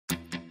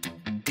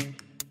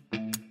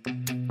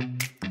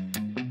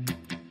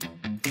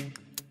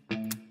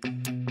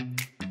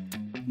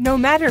No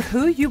matter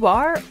who you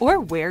are or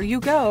where you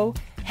go,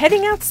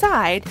 heading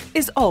outside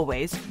is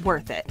always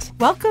worth it.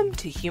 Welcome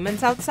to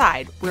Humans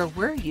Outside, where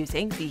we're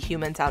using the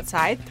Humans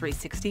Outside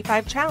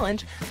 365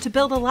 Challenge to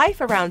build a life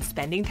around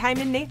spending time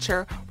in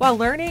nature while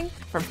learning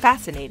from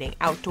fascinating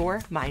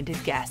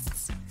outdoor-minded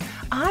guests.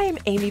 I'm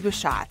Amy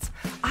Bouchatz.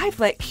 I've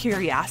let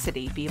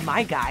curiosity be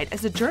my guide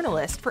as a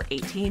journalist for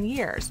 18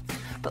 years.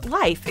 But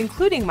life,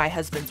 including my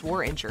husband's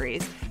war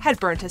injuries, had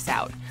burnt us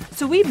out.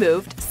 So we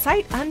moved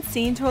sight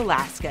unseen to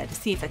Alaska to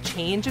see if a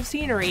change of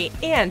scenery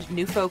and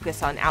new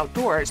focus on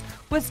outdoors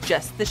was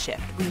just the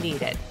shift we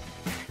needed.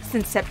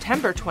 Since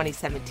September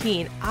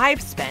 2017,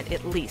 I've spent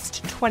at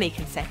least 20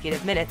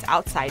 consecutive minutes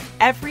outside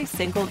every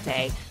single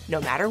day,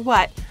 no matter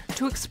what,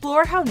 to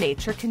explore how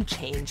nature can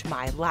change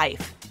my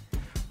life.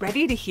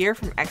 Ready to hear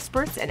from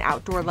experts and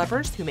outdoor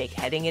lovers who make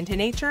heading into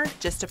nature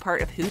just a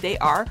part of who they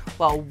are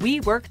while we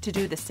work to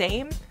do the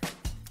same?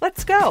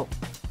 Let's go!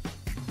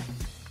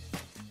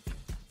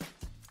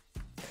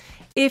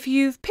 If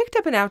you've picked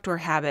up an outdoor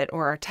habit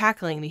or are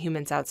tackling the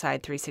Humans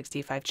Outside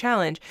 365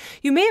 Challenge,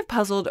 you may have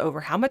puzzled over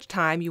how much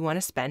time you want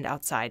to spend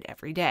outside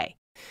every day.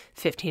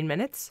 15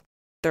 minutes?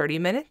 30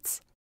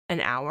 minutes?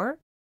 An hour?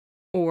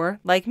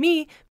 Or, like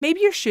me, maybe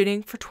you're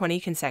shooting for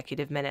 20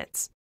 consecutive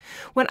minutes.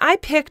 When I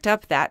picked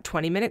up that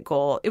 20-minute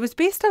goal, it was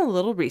based on a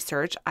little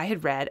research I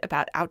had read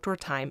about outdoor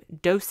time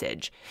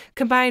dosage,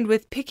 combined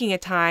with picking a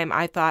time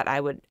I thought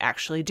I would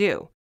actually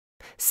do.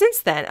 Since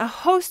then, a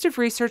host of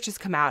research has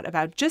come out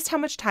about just how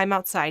much time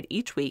outside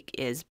each week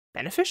is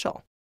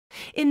beneficial.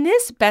 In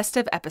this best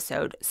of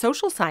episode,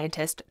 social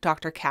scientist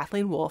Dr.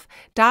 Kathleen Wolf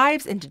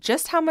dives into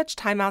just how much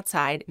time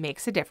outside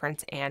makes a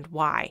difference and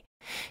why.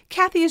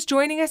 Kathy is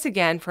joining us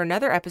again for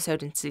another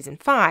episode in Season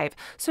 5,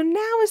 so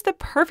now is the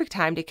perfect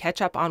time to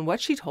catch up on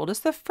what she told us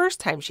the first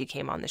time she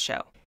came on the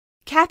show.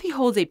 Kathy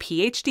holds a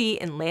PhD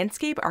in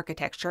landscape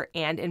architecture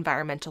and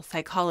environmental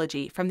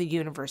psychology from the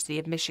University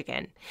of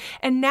Michigan,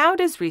 and now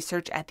does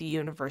research at the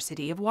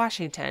University of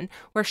Washington,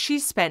 where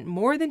she's spent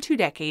more than 2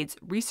 decades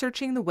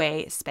researching the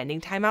way spending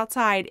time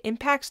outside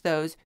impacts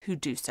those who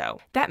do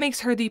so. That makes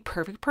her the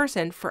perfect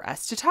person for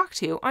us to talk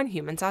to on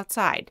Humans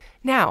Outside.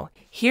 Now,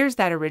 here's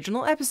that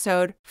original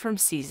episode from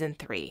Season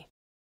 3.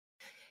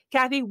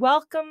 Kathy,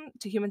 welcome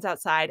to Humans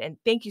Outside, and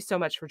thank you so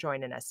much for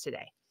joining us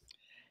today.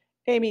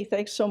 Amy,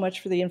 thanks so much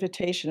for the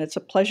invitation. It's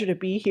a pleasure to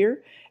be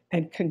here,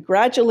 and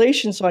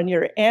congratulations on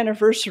your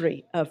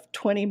anniversary of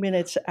 20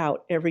 minutes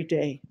out every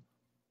day.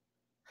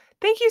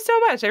 Thank you so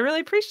much. I really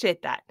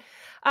appreciate that.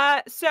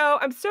 So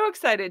I'm so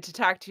excited to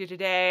talk to you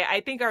today. I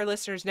think our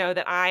listeners know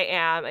that I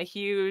am a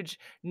huge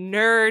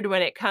nerd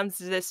when it comes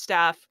to this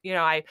stuff. You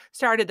know, I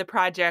started the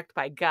project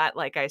by gut,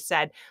 like I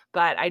said,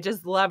 but I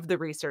just love the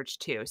research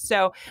too.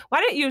 So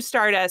why don't you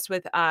start us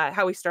with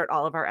how we start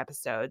all of our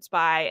episodes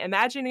by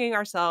imagining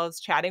ourselves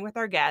chatting with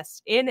our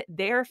guests in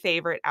their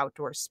favorite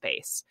outdoor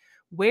space.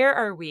 Where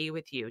are we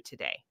with you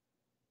today?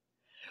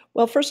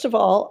 Well, first of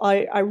all,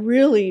 I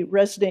really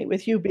resonate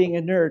with you being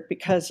a nerd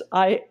because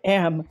I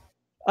am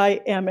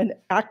an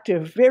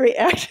active, very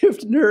active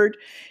nerd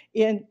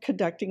in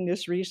conducting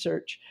this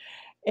research.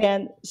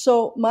 And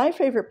so my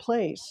favorite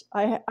place,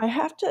 I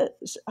have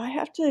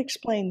to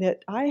explain that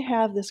I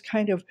have this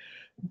kind of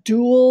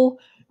dual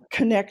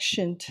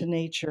connection to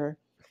nature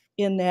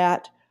in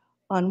that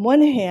on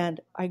one hand,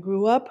 I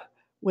grew up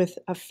with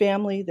a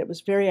family that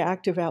was very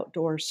active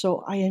outdoors,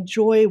 so I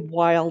enjoy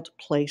wild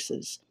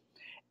places.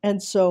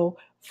 And so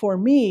for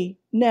me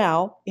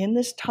now, in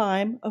this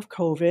time of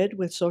COVID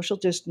with social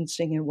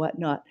distancing and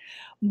whatnot,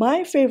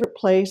 my favorite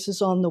place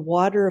is on the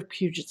water of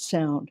Puget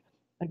Sound.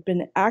 I've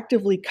been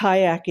actively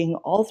kayaking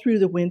all through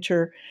the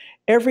winter,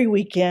 every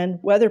weekend,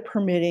 weather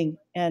permitting.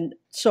 And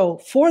so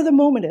for the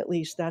moment, at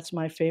least, that's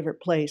my favorite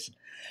place.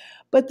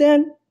 But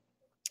then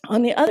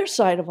on the other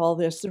side of all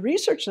this, the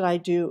research that I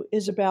do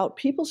is about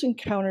people's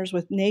encounters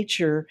with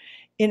nature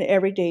in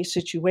everyday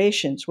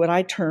situations, what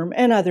I term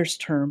and others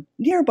term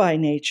nearby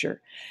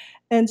nature.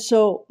 And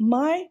so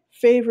my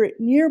favorite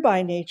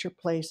nearby nature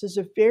place is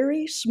a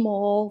very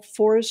small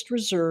forest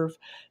reserve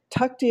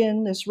tucked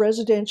in this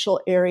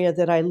residential area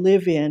that I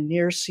live in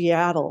near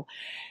Seattle.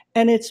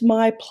 And it's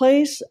my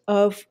place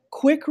of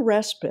quick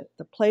respite,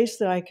 the place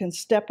that I can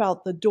step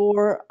out the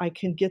door. I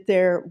can get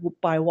there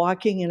by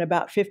walking in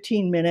about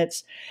 15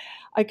 minutes.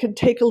 I can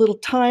take a little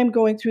time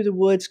going through the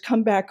woods,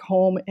 come back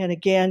home, and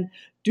again,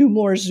 do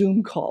more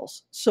Zoom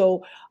calls.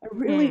 So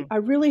I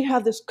really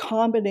have this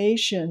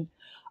combination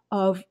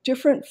of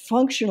different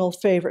functional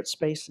favorite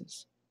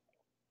spaces.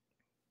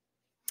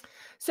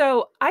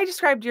 So I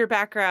described your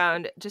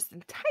background just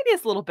the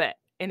tiniest little bit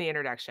in the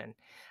introduction.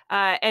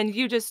 And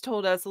you just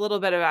told us a little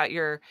bit about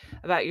your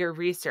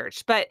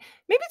research, but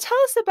maybe tell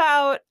us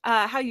about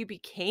how you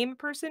became a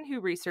person who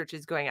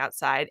researches going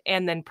outside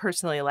and then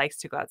personally likes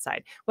to go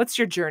outside. What's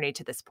your journey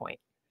to this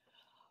point?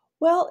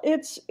 Well,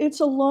 it's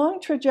a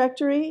long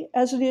trajectory,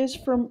 as it is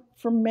for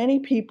many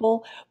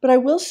people, but I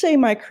will say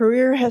my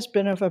career has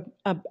been of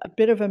a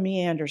bit of a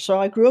meander. So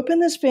I grew up in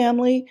this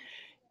family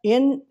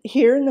in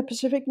here in the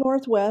Pacific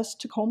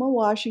Northwest, Tacoma,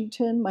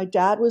 Washington. My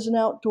dad was an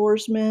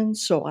outdoorsman,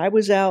 so I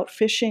was out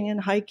fishing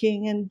and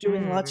hiking and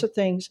doing lots Mm. of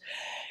things.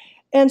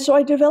 And so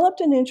I developed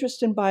an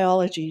interest in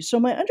biology. So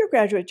my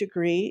undergraduate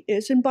degree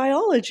is in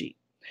biology.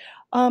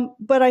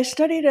 But I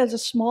studied at a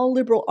small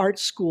liberal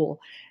arts school.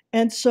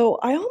 And so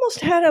I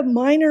almost had a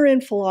minor in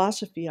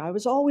philosophy. I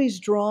was always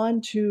drawn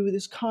to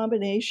this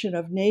combination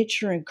of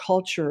nature and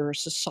culture, or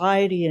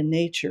society and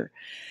nature.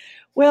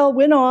 Well,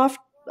 went off,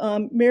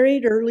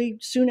 married early,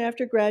 soon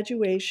after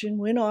graduation,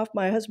 went off.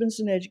 My husband's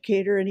an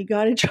educator and he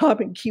got a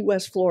job in Key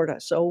West, Florida.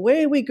 So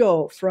away we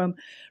go from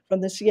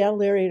the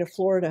Seattle area to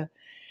Florida.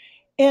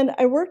 And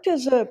I worked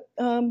as a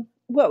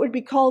what would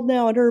be called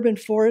now an urban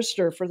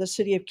forester for the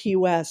city of Key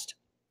West,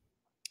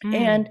 Mm.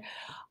 and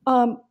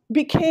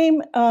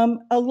became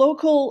a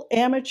local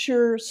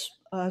amateur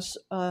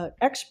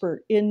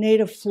expert in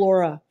native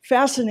flora.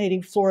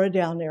 Fascinating flora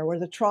down there, where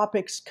the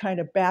tropics kind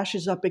of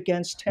bashes up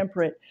against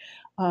temperate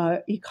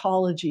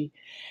ecology.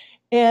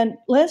 And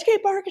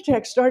landscape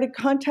architects started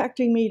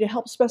contacting me to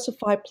help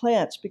specify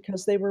plants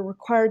because they were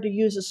required to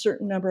use a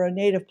certain number of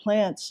native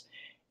plants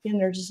in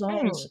their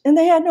designs. Mm. And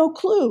they had no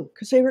clue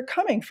because they were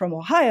coming from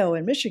Ohio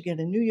and Michigan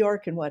and New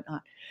York and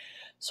whatnot.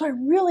 So I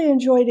really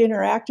enjoyed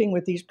interacting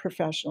with these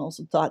professionals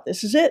and thought,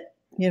 this is it.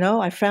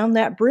 I found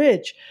that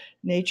bridge,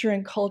 nature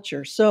and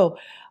culture. So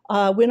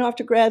went off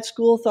to grad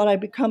school, thought I'd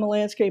become a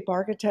landscape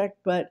architect,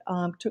 but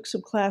took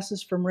some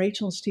classes from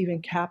Rachel and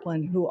Stephen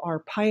Kaplan, who are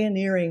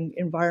pioneering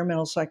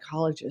environmental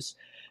psychologists.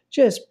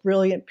 Just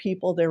brilliant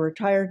people. They're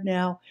retired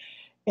now.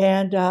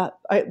 And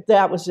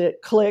that was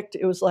it, clicked.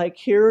 It was like,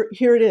 here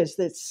it is.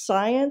 That's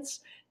science,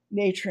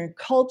 nature and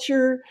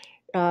culture.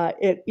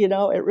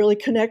 It really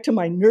connected to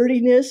my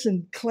nerdiness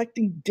and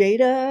collecting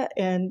data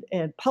and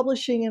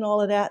publishing and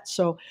all of that.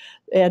 So,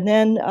 and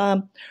then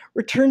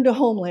returned to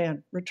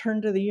homeland,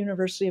 returned to the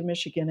University of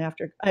Michigan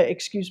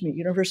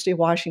University of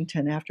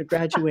Washington after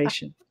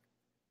graduation.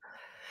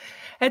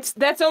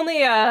 That's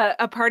only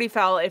a party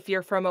foul if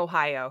you're from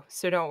Ohio,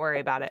 so don't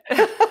worry about it.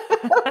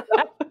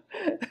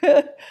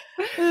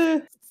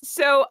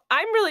 So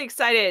I'm really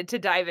excited to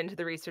dive into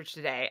the research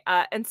today.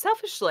 And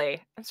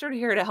selfishly, I'm sort of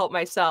here to help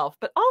myself,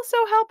 but also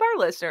help our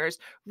listeners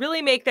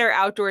really make their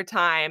outdoor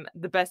time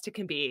the best it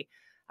can be,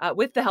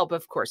 with the help,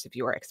 of course, of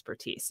your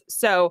expertise.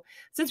 So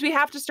since we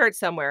have to start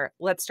somewhere,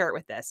 let's start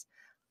with this.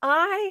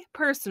 I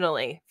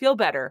personally feel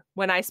better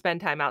when I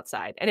spend time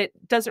outside, and it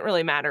doesn't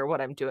really matter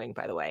what I'm doing,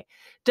 by the way.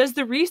 Does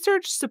the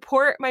research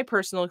support my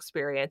personal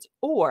experience,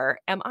 or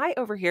am I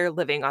over here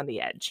living on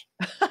the edge?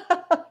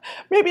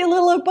 Maybe a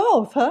little of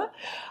both, huh?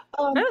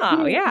 Oh,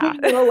 Being, yeah.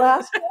 being in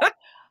Alaska,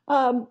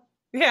 um,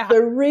 Yeah.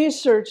 the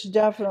research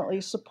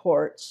definitely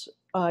supports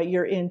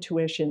your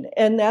intuition.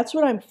 And that's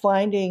what I'm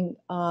finding.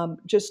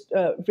 Just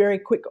a very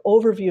quick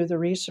overview of the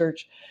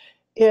research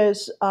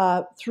is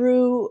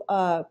through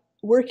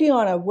working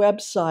on a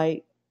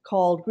website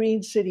called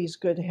Green Cities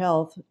Good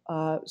Health.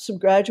 Some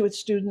graduate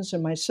students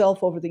and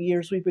myself over the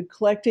years, we've been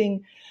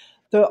collecting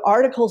the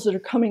articles that are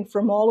coming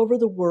from all over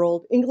the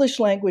world, English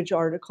language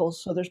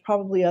articles, so there's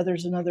probably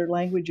others in other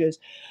languages.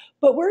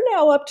 But we're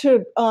now up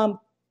to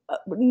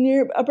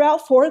near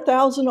about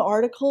 4,000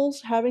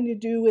 articles having to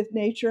do with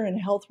nature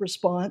and health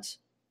response.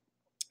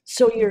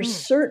 So you're Mhm.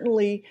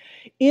 certainly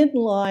in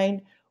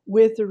line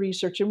with the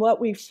research. And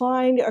what we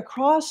find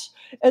across,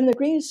 and the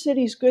Green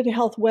Cities Good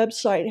Health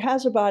website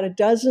has about a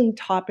dozen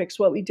topics.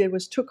 What we did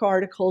was took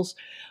articles,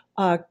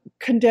 uh,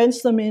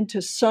 condensed them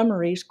into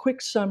summaries, quick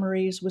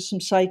summaries with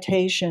some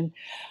citation.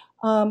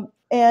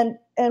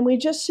 And we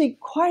just see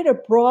quite a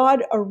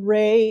broad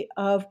array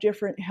of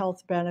different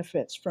health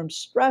benefits, from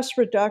stress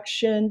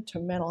reduction to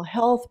mental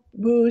health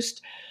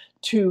boost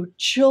to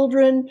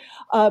children,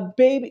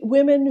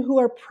 women who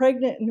are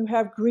pregnant and who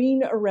have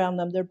green around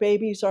them. Their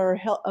babies are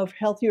of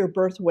healthier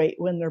birth weight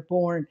when they're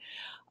born.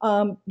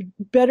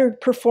 Better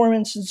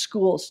performance in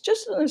schools.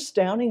 Just an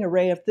astounding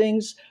array of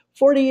things.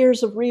 40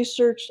 years of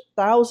research,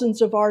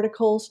 thousands of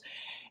articles,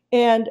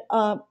 and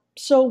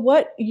so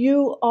what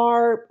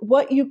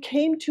you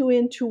came to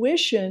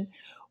intuition,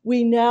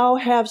 we now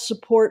have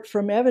support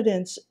from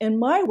evidence. And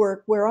my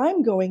work, where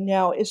I'm going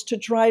now, is to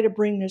try to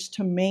bring this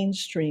to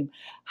mainstream.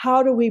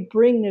 How do we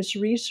bring this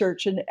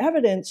research and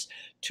evidence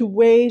to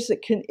ways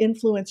that can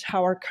influence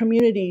how our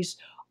communities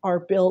are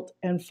built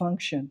and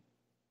function?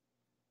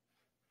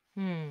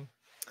 Hmm.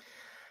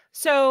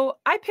 So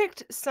I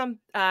picked some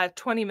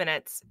 20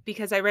 minutes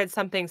because I read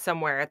something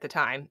somewhere at the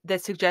time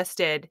that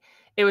suggested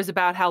it was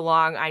about how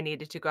long I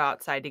needed to go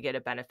outside to get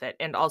a benefit.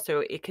 And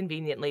also, it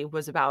conveniently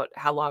was about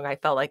how long I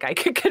felt like I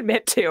could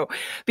commit to,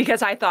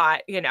 because I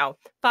thought,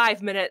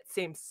 5 minutes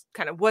seems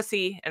kind of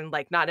wussy and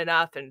like not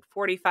enough. And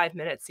 45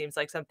 minutes seems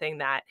like something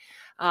that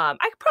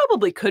I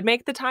probably could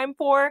make the time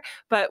for.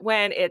 But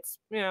when it's,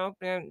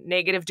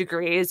 negative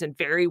degrees and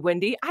very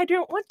windy, I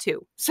don't want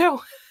to.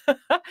 So,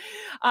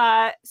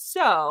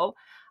 so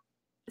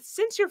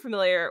since you're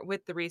familiar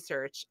with the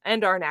research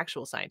and are an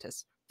actual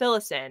scientist, fill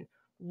us in.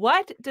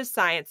 What does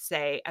science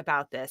say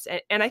about this?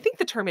 And I think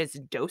the term is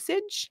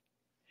dosage.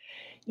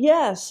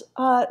 Yes.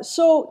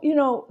 So,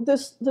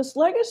 this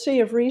legacy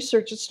of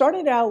research, it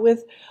started out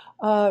with,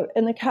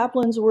 and the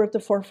Kaplans were at the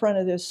forefront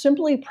of this,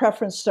 simply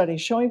preference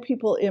studies, showing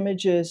people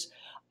images,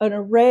 an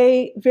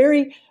array,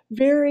 very,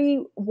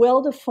 very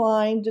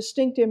well-defined,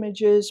 distinct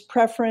images,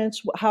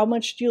 preference, how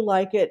much do you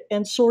like it,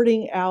 and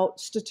sorting out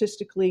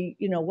statistically,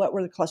 what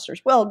were the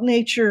clusters. Well,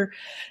 nature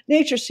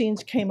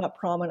scenes came up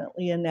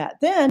prominently in that.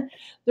 Then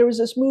there was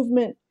this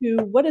movement to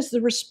what is the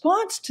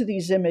response to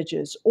these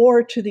images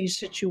or to these Mm,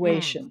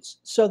 situations.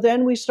 So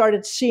then we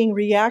started seeing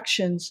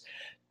reactions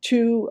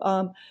to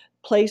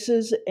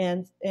places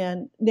and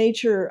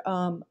nature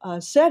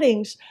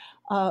settings,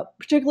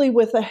 particularly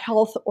with a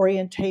health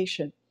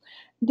orientation.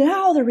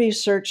 Now, the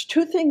research,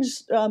 two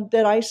things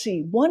that I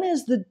see. One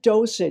is the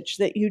dosage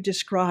that you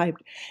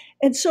described.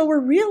 And so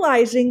we're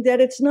realizing that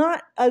it's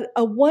not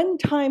a one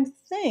time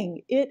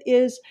thing. It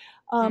is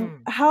mm,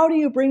 how do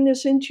you bring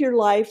this into your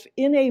life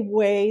in a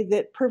way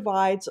that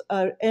provides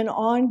an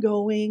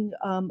ongoing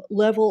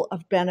level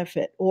of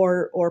benefit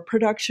or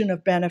production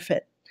of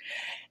benefit.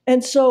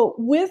 And so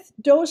with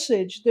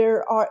dosage,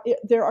 there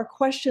are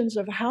questions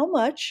of how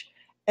much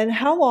and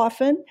how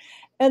often,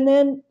 and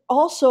then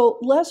also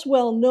less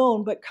well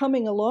known, but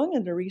coming along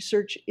in the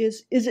research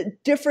is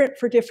it different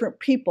for different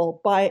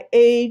people by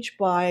age,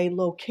 by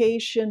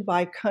location,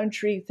 by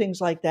country, things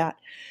like that.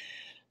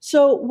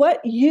 So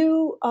what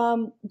you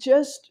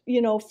just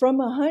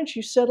from a hunch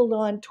you settled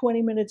on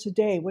 20 minutes a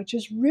day, which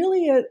is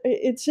really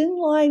it's in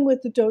line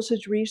with the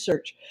dosage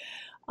research.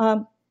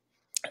 Um,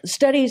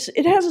 Studies,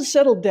 it hasn't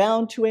settled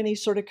down to any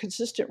sort of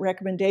consistent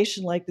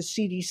recommendation like the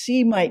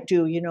CDC might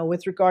do,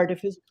 with regard to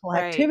physical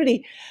right.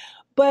 activity.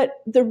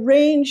 But the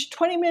range,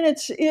 20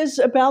 minutes, is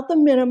about the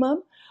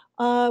minimum.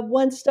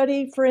 One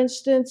study, for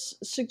instance,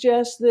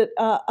 suggests that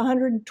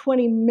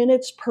 120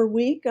 minutes per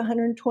week,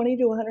 120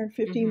 to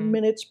 150 Hmm.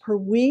 minutes per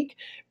week,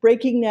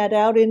 breaking that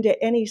out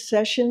into any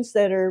sessions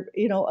that are,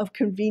 of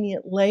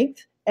convenient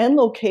length and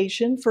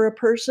location for a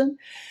person.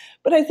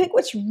 But I think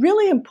what's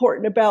really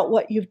important about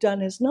what you've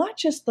done is not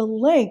just the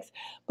length,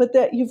 but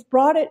that you've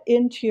brought it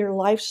into your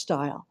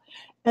lifestyle.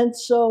 And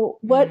so,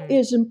 what Mm,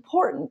 is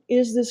important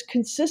is this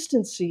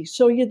consistency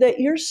so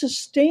that you're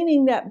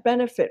sustaining that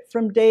benefit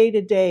from day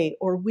to day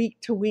or week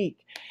to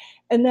week.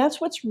 And that's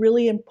what's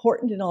really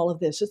important in all of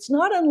this. It's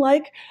not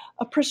unlike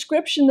a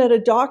prescription that a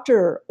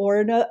doctor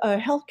or a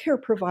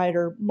healthcare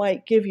provider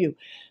might give you.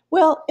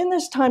 Well, in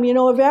this time,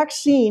 a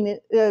vaccine,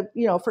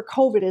 for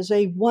COVID is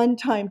a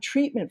one-time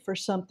treatment for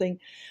something,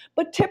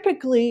 but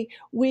typically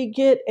we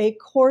get a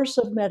course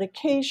of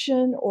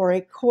medication or a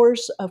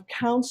course of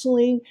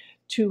counseling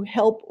to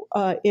help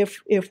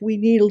if we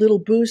need a little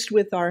boost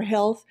with our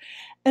health,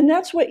 and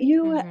that's what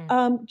you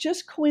hmm.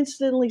 just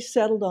coincidentally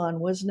settled on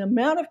was an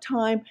amount of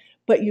time,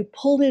 but you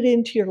pulled it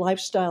into your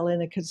lifestyle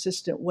in a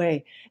consistent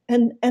way,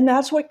 and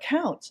that's what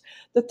counts.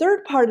 The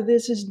third part of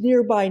this is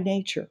nearby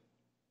nature.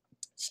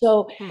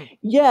 So, Hmm.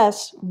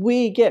 yes,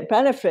 we get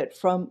benefit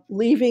from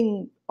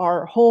leaving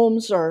our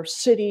homes, our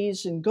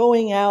cities, and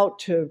going out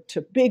to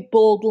big,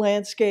 bold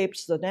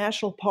landscapes, the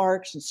national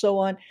parks, and so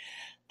on.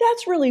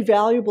 That's really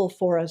valuable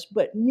for us.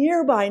 But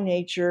nearby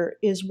nature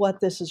is what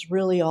this is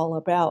really all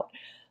about.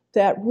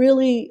 That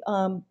really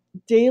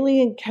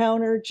daily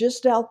encounter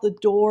just out the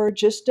door,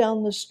 just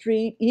down the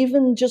street,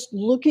 even just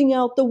looking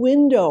out the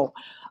window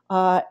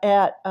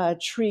at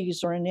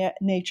trees or a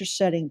nature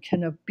setting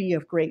can be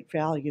of great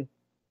value.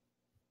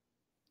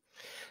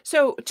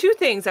 So, two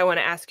things I want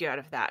to ask you out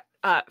of that.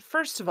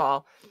 First of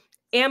all,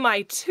 am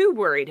I too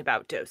worried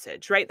about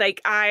dosage, right?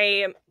 Like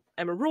I'm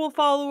a rule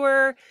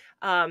follower.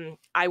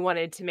 I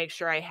wanted to make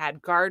sure I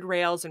had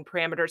guardrails and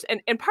parameters.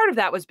 And part of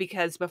that was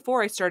because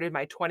before I started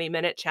my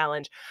 20-minute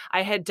challenge,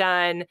 I had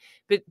done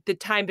the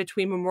time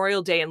between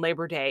Memorial Day and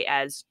Labor Day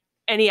as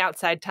any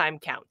outside time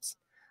counts.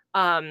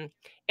 Um,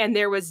 and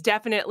there was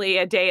definitely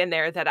a day in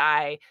there that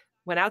I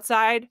went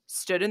outside,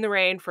 stood in the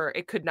rain for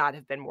it could not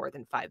have been more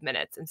than 5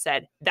 minutes and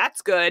said,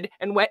 that's good,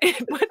 and went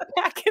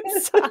back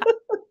inside.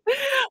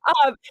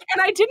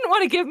 And I didn't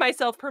want to give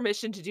myself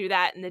permission to do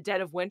that in the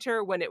dead of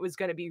winter when it was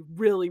going to be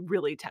really,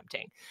 really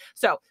tempting.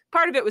 So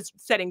part of it was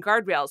setting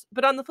guardrails.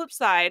 But on the flip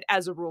side,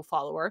 as a rule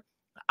follower,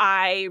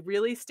 I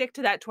really stick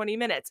to that 20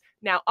 minutes.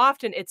 Now,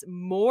 often it's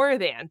more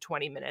than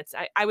 20 minutes.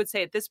 I would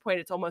say at this point,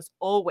 it's almost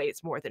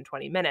always more than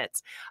 20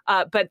 minutes.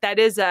 But that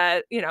is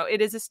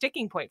it is a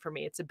sticking point for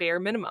me. It's a bare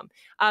minimum.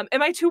 Am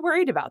I too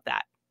worried about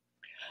that?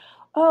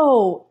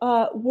 Oh,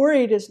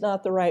 worried is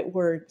not the right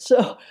word.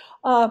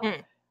 Uh,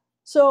 Mm,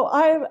 So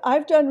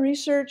I've done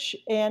research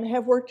and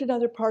have worked in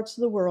other parts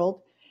of the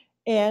world.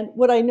 And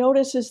what I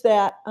notice is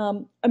that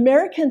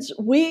Americans,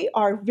 we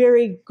are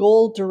very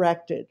goal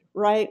directed,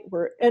 right?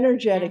 We're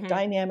energetic, hmm.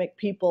 dynamic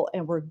people,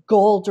 and we're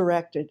goal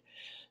directed.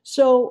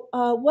 So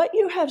what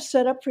you have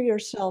set up for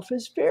yourself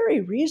is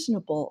very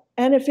reasonable.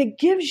 And if it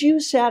gives you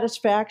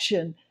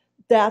satisfaction,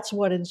 that's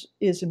what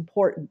is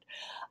important.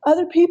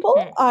 Other people,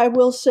 Hmm. I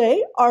will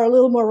say, are a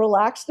little more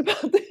relaxed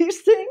about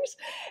these things.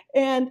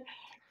 And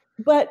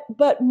but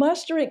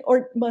mustering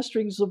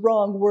is the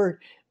wrong word,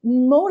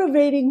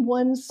 motivating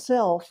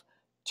oneself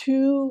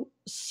to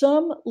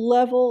some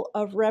level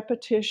of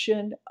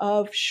repetition,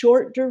 of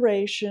short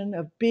duration,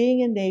 of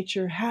being in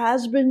nature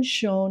has been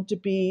shown to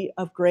be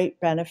of great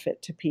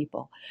benefit to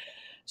people.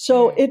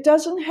 So Mm. it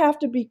doesn't have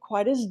to be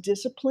quite as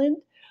disciplined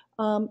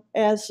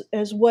as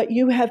what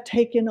you have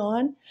taken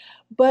on,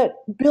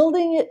 but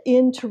building it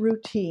into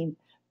routine,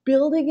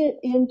 building it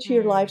into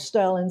your Mm.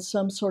 lifestyle in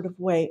some sort of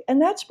way.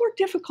 And that's more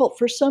difficult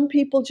for some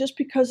people just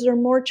because there are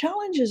more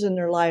challenges in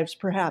their lives,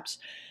 perhaps.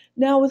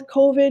 Now with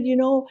COVID,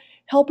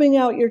 helping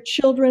out your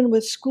children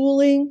with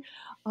schooling.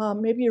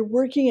 Maybe you're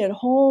working at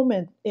home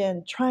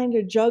and trying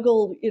to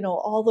juggle,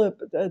 all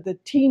the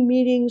team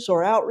meetings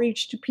or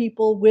outreach to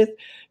people with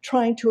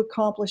trying to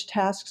accomplish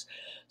tasks.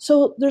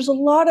 So there's a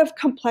lot of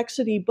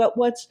complexity, but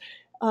what's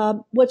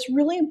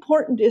really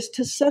important is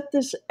to set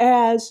this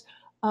as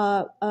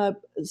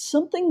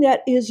something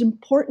that is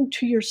important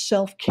to your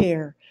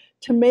self-care,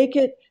 to make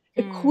it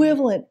Mm.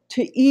 equivalent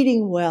to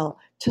eating well,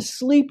 to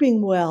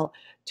sleeping well,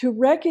 to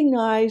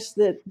recognize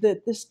that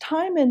this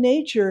time in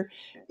nature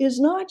is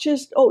not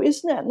just, oh,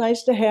 isn't that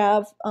nice to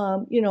have?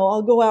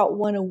 I'll go out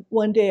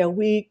one day a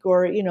week,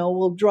 or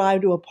we'll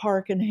drive to a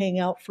park and hang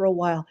out for a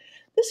while.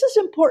 This is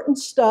important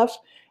stuff,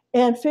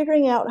 and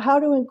figuring out how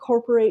to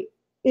incorporate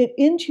it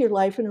into your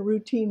life in a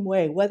routine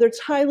way, whether it's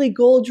highly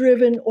goal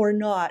driven or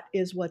not,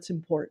 is what's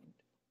important.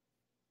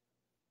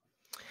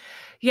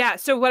 Yeah.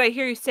 So what I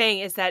hear you saying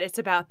is that it's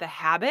about the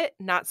habit,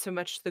 not so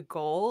much the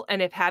goal.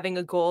 And if having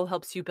a goal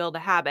helps you build a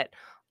habit,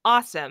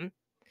 awesome.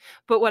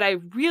 But what I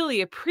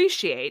really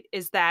appreciate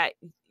is that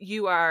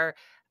you are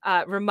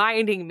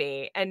reminding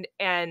me and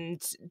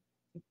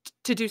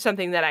to do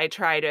something that I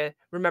try to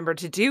remember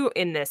to do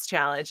in this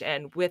challenge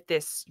and with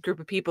this group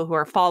of people who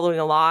are following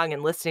along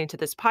and listening to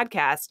this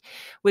podcast,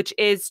 which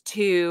is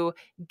to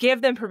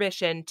give them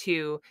permission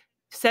to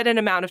set an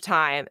amount of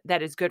time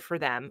that is good for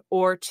them,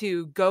 or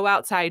to go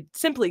outside,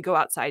 simply go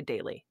outside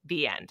daily,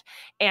 the end.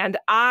 And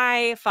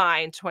I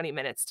find 20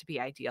 minutes to be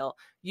ideal.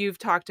 You've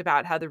talked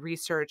about how the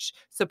research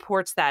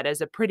supports that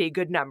as a pretty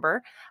good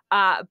number.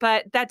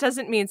 But that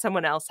doesn't mean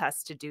someone else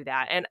has to do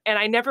that. And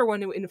I never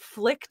want to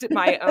inflict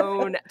my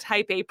own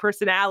type A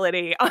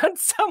personality on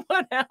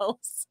someone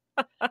else.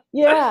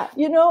 Yeah,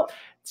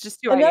 It's just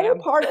who I another am.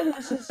 part of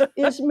this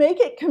is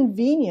make it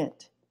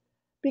convenient,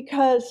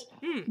 because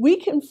Hmm. we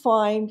can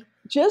find,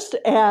 just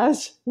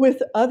as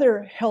with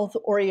other health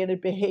oriented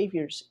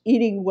behaviors,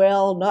 eating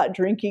well, not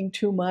drinking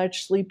too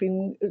much,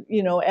 sleeping,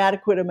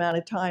 adequate amount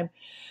of time,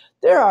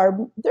 there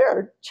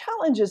are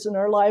challenges in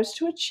our lives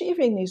to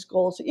achieving these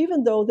goals,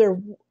 even though they're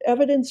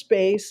evidence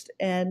based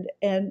and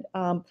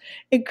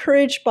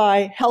encouraged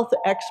by health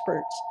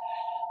experts.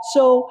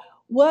 So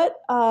what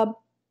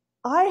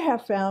I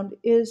have found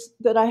is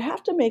that I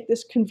have to make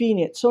this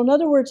convenient. So in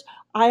other words,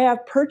 I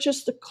have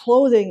purchased the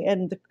clothing,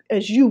 and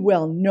as you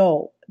well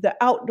know, the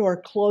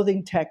outdoor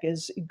clothing tech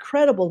is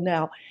incredible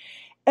now.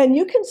 And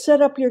you can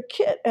set up your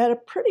kit at a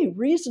pretty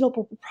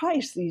reasonable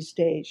price these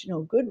days.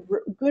 Good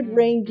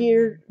rain Mm-hmm.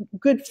 gear,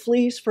 good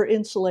fleece for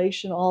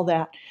insulation, all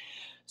that.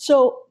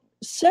 So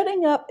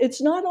setting up,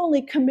 it's not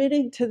only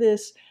committing to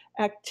this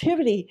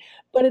activity,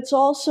 but it's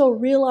also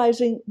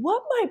realizing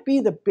what might be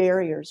the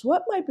barriers,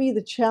 what might be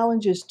the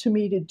challenges to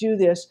me to do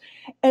this,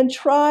 and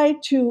try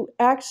to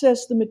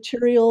access the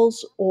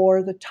materials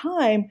or the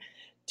time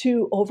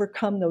to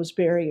overcome those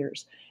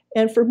barriers.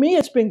 And for me,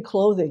 it's been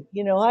clothing.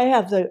 I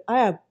have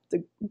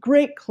the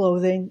great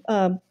clothing.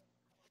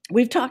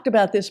 We've talked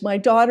about this. My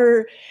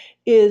daughter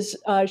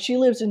she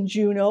lives in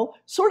Juneau,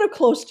 sort of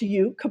close to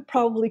you,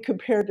 probably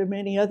compared to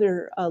many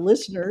other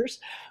listeners.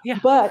 Yeah.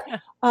 But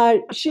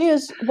she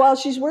is, while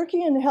she's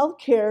working in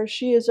healthcare,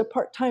 she is a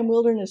part-time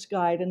wilderness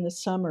guide in the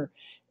summer.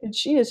 And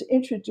she has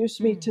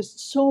introduced me Mm. to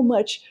so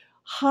much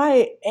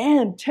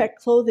high-end tech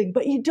clothing,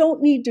 but you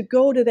don't need to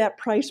go to that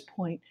price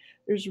point.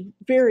 There's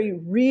very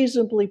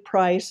reasonably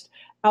priced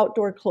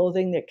outdoor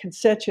clothing that can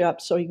set you up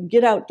so you can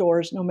get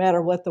outdoors no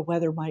matter what the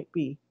weather might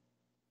be.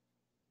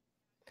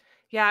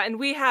 Yeah, and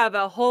we have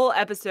a whole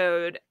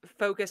episode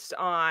focused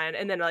on,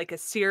 and then like a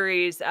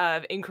series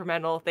of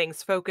incremental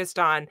things focused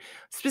on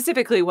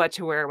specifically what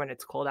to wear when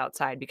it's cold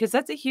outside, because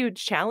that's a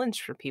huge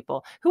challenge for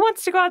people. Who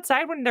wants to go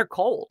outside when they're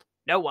cold?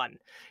 No one.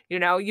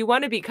 You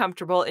want to be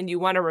comfortable and you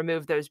want to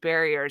remove those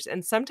barriers.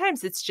 And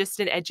sometimes it's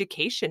just an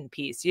education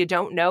piece. You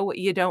don't know what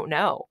you don't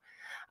know.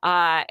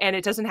 And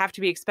it doesn't have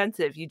to be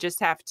expensive. You just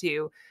have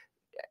to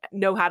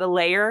know how to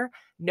layer,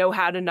 know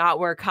how to not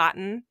wear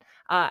cotton.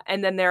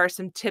 And then there are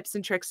some tips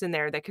and tricks in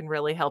there that can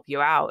really help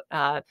you out,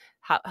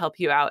 help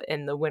you out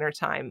in the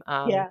wintertime.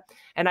 Yeah.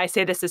 And I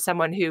say this as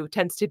someone who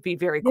tends to be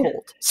very Yeah.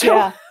 cold. So,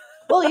 Yeah.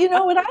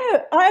 Well, what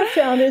I have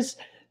found is,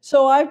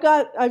 so I've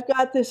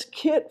got this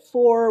kit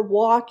for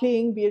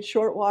walking, be it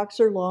short walks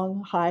or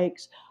long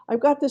hikes.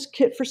 I've got this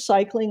kit for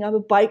cycling. I'm a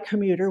bike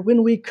commuter.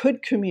 When we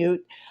could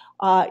commute,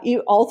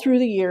 all through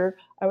the year,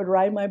 I would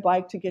ride my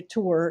bike to get to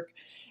work.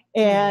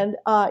 mm,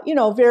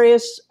 And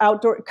various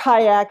outdoor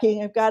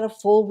kayaking. I've got a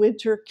full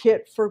winter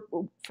kit for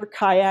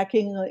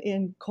kayaking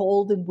in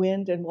cold and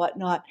wind and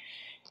whatnot.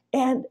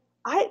 And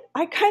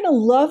I kind of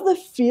love the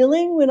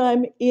feeling when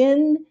I'm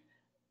in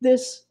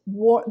this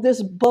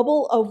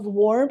bubble of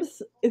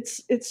warmth.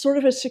 It's sort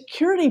of a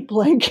security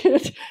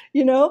blanket,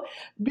 you know,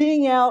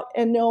 being out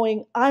and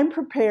knowing I'm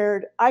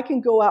prepared. I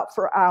can go out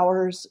for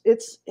hours.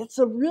 It's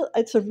a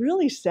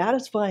really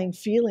satisfying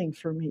feeling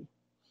for me.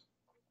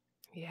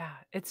 Yeah,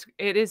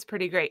 it is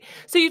pretty great.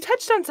 So you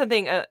touched on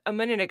something a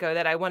minute ago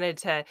that I wanted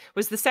to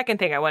was the second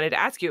thing I wanted to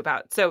ask you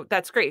about. So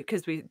that's great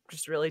because we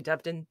just really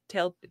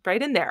tailed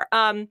right in there.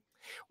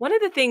 One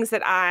of the things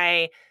that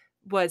I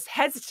was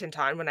hesitant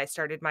on when I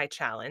started my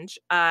challenge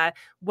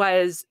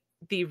was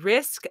the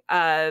risk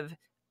of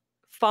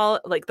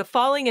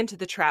falling into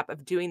the trap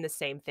of doing the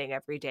same thing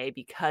every day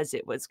because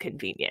it was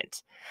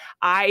convenient.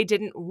 I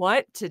didn't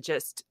want to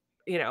just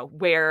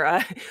wear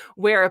a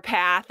wear a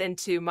path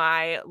into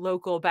my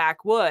local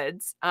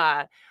backwoods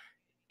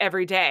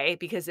every day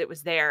because it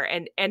was there,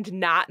 and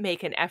not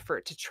make an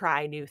effort to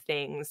try new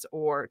things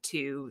or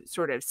to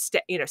sort of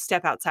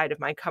step outside of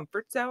my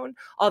comfort zone,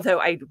 although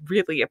I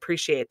really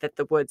appreciate that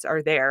the woods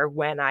are there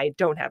when I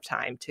don't have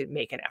time to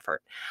make an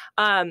effort.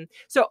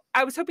 So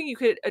I was hoping you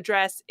could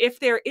address if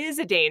there is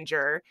a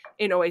danger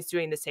in always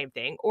doing the same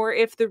thing, or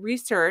if the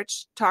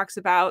research talks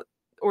about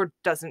or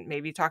doesn't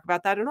maybe talk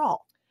about that at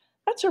all.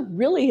 That's a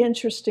really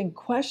interesting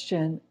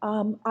question.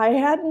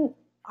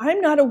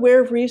 I'm not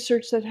aware of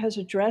research that has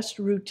addressed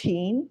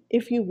routine,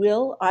 if you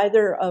will,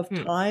 either of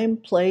Hmm. time,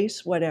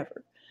 place,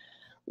 whatever.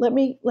 Let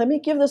me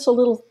give this a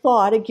little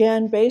thought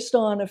again, based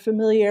on a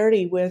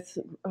familiarity with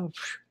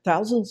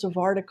thousands of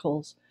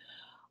articles.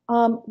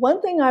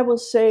 One thing I will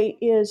say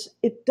is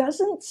it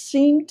doesn't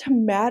seem to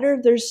matter.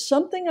 There's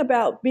something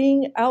about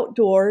being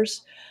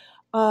outdoors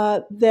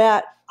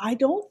that I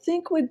don't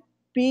think would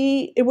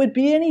be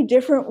any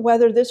different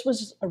whether this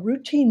was a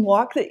routine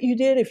walk that you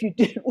did, if you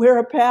did wear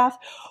a path,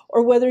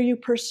 or whether you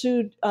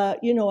pursued a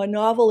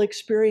novel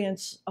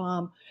experience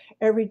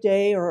every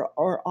day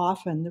or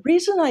often. The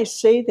reason I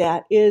say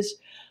that is,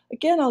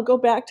 again, I'll go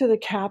back to the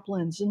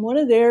Kaplans, and one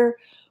of their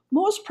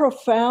most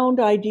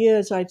profound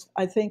ideas,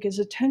 I think, is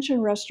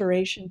attention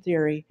restoration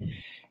theory.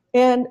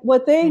 And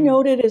what they Hmm.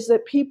 noted is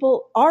that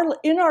people are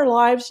in our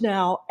lives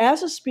now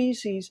as a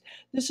species,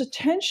 this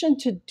attention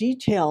to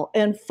detail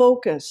and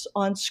focus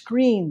on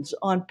screens,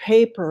 on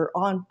paper,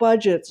 on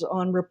budgets,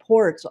 on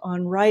reports,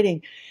 on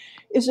writing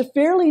is a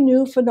fairly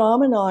new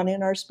phenomenon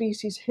in our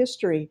species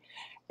history.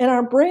 And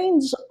our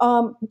brains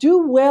do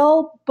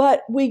well,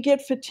 but we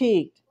get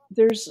fatigued.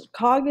 There's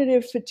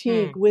cognitive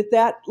fatigue Hmm. with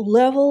that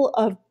level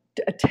of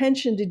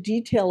attention to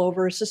detail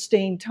over a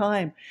sustained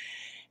time.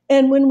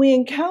 And when we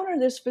encounter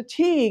this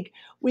fatigue,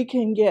 we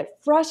can get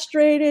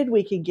frustrated,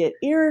 we can get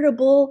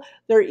irritable.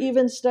 There are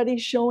even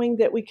studies showing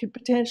that we could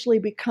potentially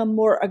become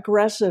more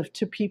aggressive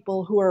to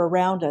people who are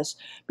around us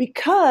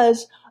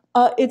because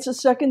it's a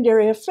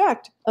secondary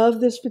effect of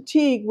this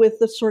fatigue with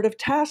the sort of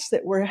tasks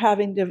that we're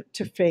having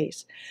to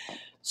face.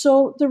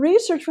 So the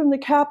research from the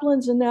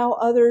Kaplans and now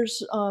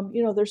others,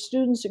 their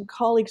students and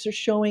colleagues are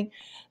showing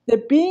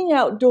that being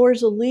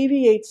outdoors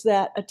alleviates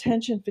that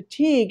attention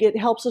fatigue. It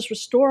helps us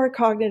restore our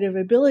cognitive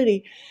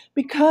ability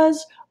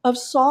because of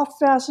soft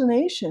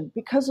fascination,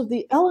 because of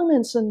the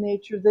elements in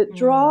nature that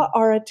draw Hmm.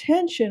 our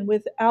attention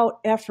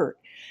without effort.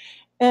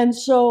 And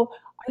so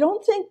I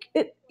don't think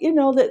that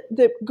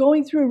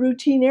going through a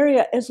routine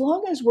area, as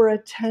long as we're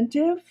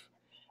attentive,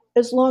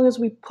 as long as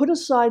we put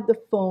aside the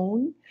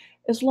phone,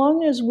 as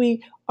long as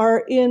we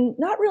are in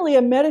not really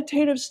a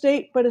meditative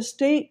state, but a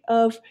state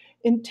of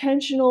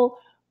intentional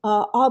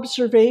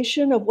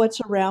observation of what's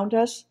around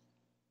us,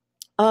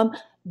 um,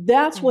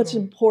 that's what's Hmm.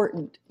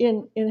 important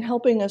in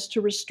helping us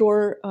to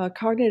restore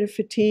cognitive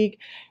fatigue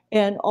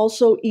and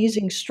also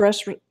easing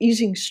stress,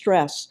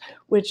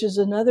 which is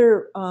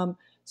another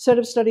set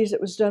of studies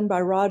that was done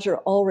by Roger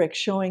Ulrich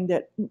showing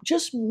that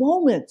just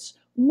moments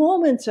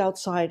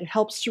outside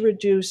helps to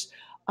reduce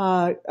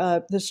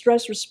the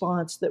stress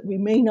response that we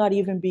may not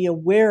even be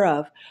aware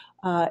of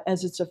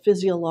as it's a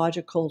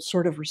physiological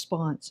sort of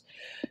response.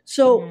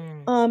 So,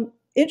 Hmm.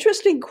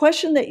 interesting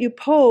question that you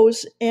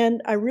pose,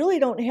 and I really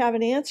don't have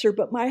an answer,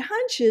 but my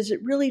hunch is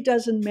it really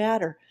doesn't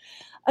matter.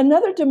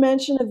 Another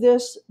dimension of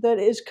this that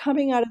is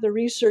coming out of the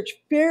research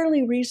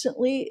fairly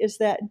recently is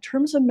that in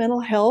terms of mental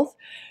health,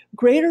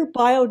 greater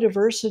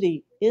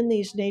biodiversity in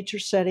these nature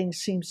settings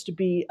seems to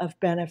be of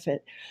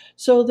benefit.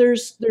 So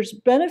there's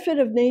benefit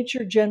of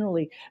nature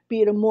generally,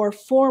 be it a more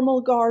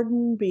formal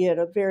garden, be it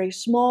a very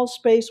small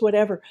space,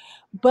 whatever.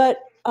 But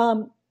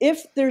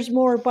if there's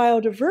more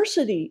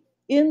biodiversity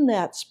in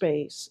that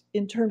space,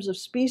 in terms of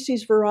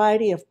species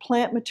variety, of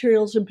plant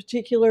materials in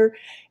particular,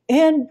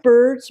 and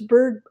bird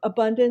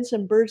abundance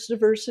and birds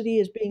diversity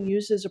is being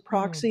used as a Hmm.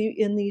 proxy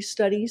in these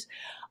studies.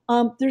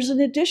 There's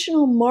an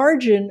additional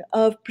margin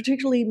of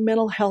particularly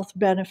mental health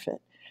benefit.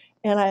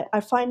 And I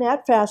find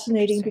that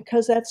fascinating Interesting.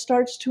 because that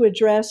starts to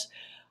address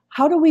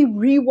how do we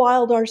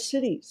rewild our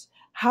cities?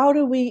 How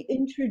do we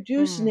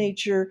introduce Hmm.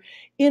 nature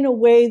in a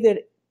way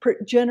that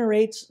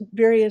generates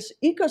various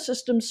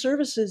ecosystem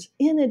services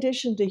in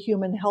addition to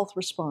human health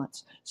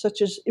response,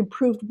 such as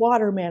improved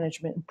water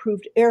management,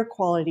 improved air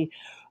quality,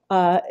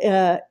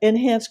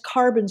 enhanced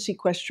carbon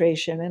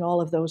sequestration, and all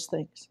of those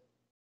things.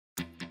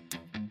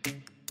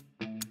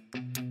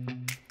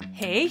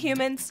 Hey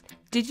humans!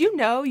 Did you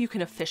know you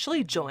can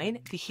officially join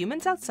the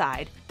Humans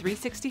Outside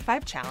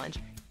 365 Challenge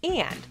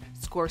and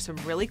score some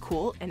really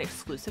cool and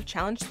exclusive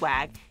challenge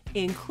swag,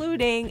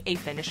 including a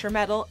finisher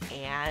medal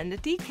and a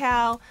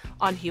decal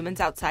on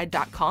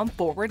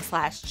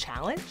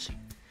humansoutside.com/challenge?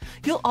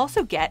 You'll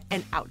also get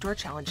an outdoor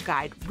challenge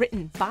guide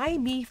written by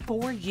me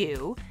for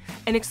you,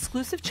 an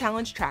exclusive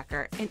challenge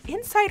tracker, and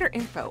insider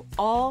info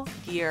all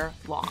year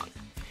long.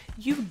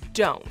 You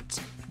don't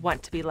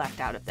want to be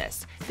left out of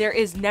this. There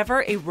is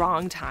never a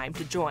wrong time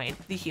to join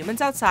the Humans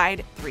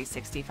Outside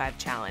 365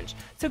 Challenge.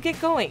 So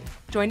get going.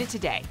 Join it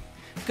today.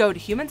 Go to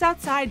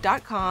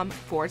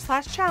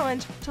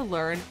humansoutside.com/challenge to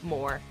learn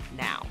more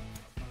now.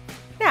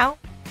 Now,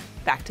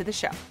 back to the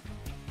show.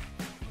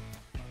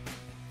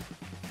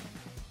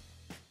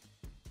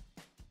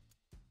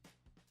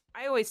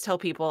 I always tell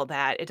people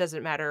that it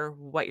doesn't matter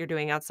what you're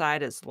doing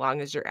outside as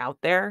long as you're out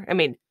there. I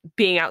mean,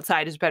 being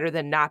outside is better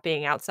than not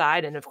being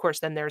outside, and of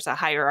course, then there's a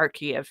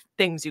hierarchy of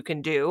things you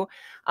can do.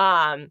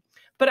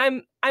 But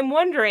I'm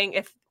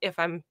wondering if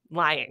I'm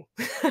lying.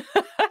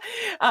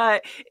 uh,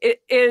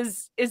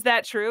 is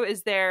that true?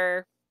 Is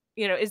there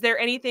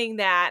anything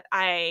that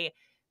I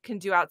can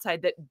do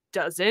outside that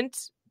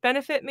doesn't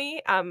benefit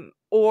me?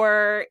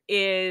 Or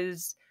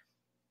does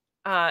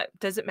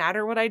it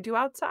matter what I do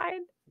outside?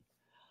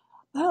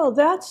 Oh,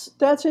 that's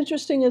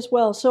interesting as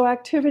well. So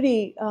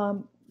activity.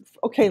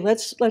 Okay,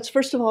 let's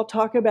first of all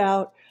talk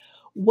about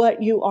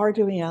what you are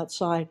doing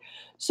outside.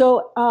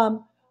 So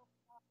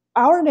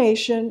our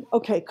nation,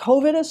 okay,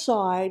 COVID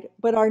aside,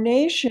 but our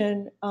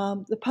nation,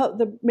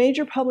 the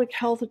major public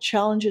health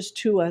challenges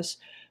to us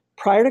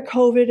prior to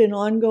COVID and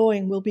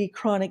ongoing will be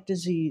chronic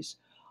disease,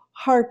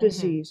 heart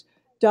disease,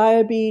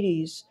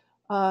 diabetes.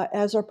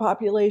 As our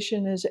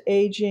population is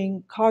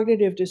aging,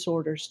 cognitive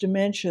disorders,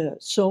 dementia,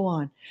 so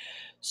on.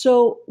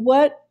 So,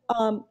 what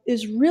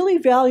is really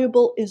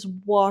valuable is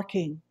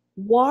walking.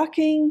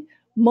 Walking,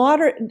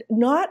 moderate,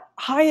 not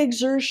high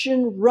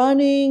exertion,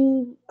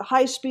 running,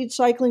 high speed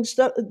cycling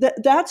stuff.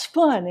 That's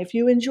fun if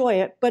you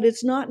enjoy it, but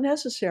it's not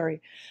necessary.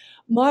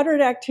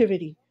 Moderate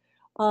activity.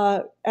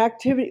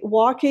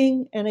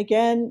 Walking, and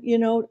again,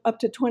 up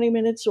to 20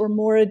 minutes or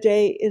more a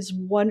day is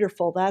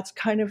wonderful. That's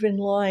kind of in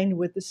line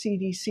with the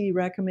CDC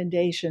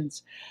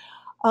recommendations.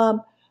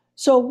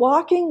 So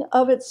walking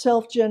of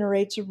itself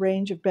generates a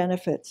range of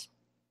benefits.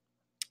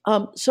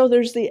 So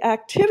there's the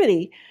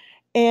activity,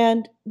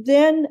 and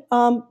then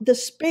the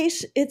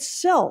space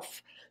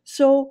itself.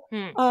 So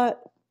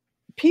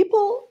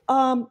people,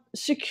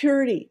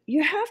 security.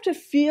 You have to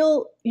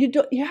feel you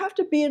have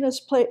to be in a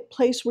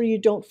place where you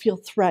don't feel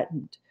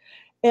threatened,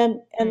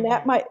 and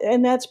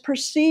that's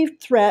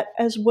perceived threat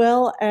as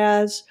well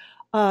as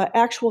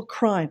actual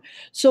crime.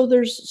 So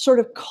there's sort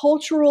of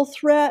cultural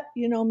threat.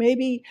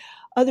 Maybe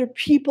other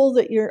people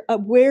that you're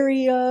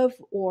wary of,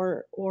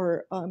 or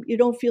you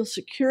don't feel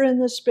secure in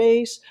the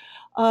space,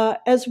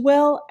 as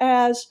well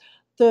as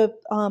the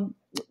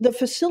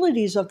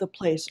facilities of the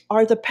place.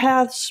 Are the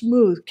paths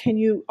smooth?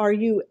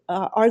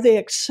 Are they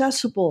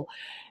accessible?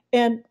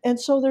 And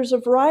so there's a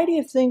variety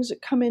of things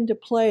that come into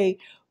play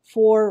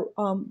for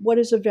what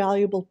is a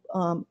valuable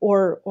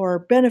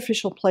or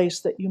beneficial place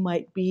that you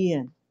might be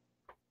in.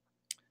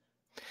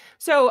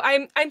 So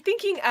I'm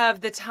thinking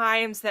of the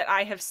times that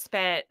I have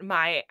spent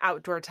my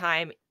outdoor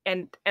time,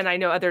 and I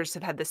know others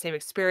have had the same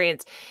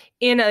experience,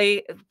 in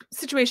a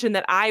situation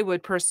that I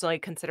would personally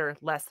consider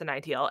less than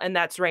ideal, and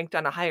that's ranked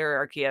on a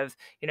hierarchy of,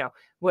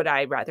 would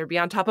I rather be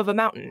on top of a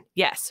mountain?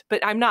 Yes,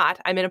 but I'm not.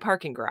 I'm in a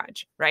parking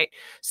garage, right?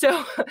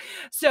 So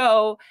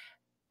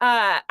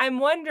I'm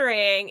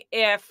wondering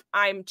if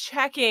I'm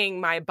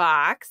checking my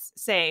box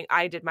saying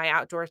I did my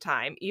outdoor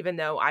time, even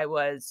though I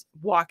was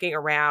walking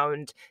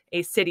around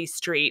a city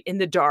street in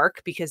the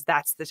dark because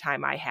that's the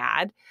time I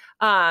had.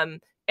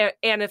 And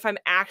if I'm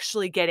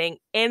actually getting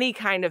any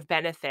kind of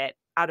benefit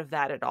out of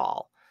that at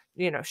all.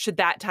 Should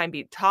that time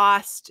be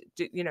tossed?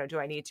 Do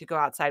I need to go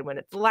outside when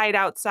it's light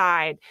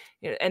outside?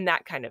 And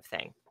that kind of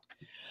thing.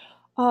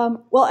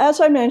 Well, as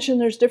I mentioned,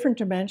 there's different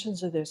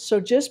dimensions of this. So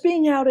just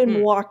being out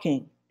and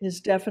walking is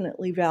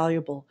definitely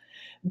valuable.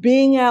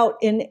 Being out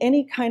in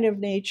any kind of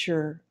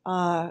nature,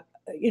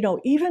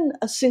 even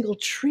a single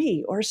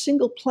tree or a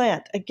single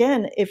plant.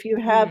 Again, if you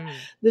have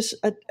this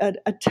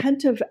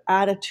attentive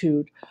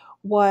attitude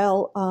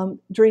while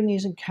during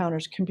these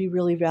encounters, can be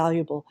really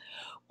valuable.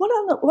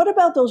 What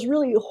about those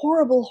really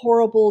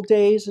horrible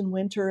days in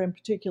winter, in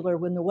particular,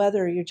 when the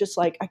weather, you're just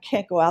like, I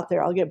can't go out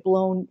there. I'll get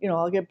blown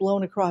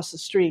across the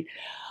street.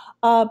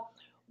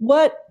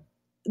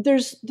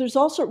 There's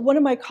also, one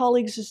of my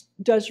colleagues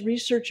does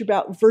research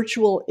about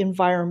virtual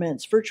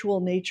environments, virtual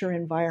nature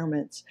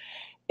environments.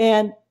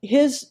 And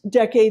his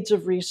decades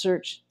of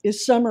research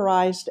is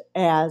summarized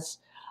as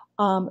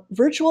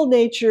virtual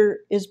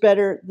nature is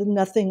better than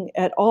nothing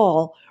at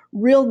all.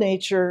 Real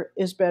nature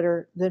is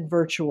better than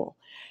virtual.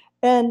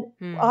 And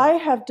I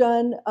have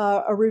done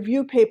a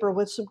review paper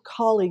with some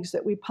colleagues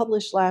that we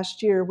published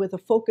last year with a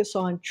focus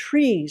on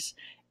trees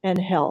and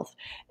health.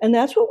 And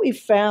that's what we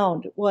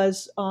found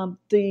was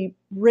the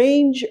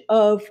range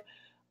of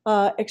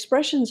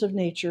expressions of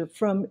nature,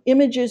 from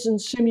images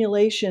and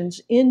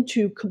simulations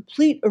into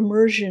complete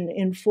immersion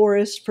in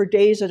forests for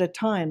days at a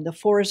time, the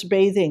forest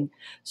bathing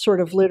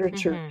sort of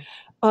literature,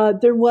 Mm-hmm.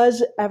 there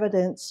was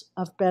evidence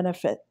of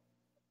benefit.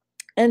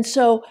 And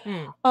so,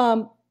 Mm.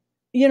 um,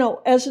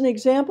 as an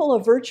example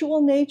of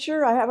virtual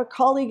nature, I have a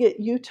colleague at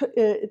Utah,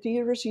 at the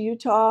University of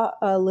Utah,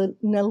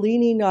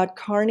 Nalini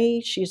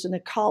Nadkarni. She's an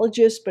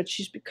ecologist, but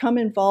she's become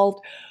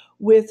involved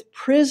with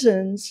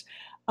prisons,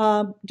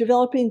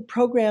 developing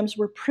programs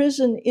where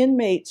prison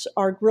inmates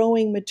are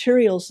growing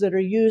materials that are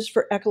used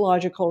for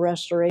ecological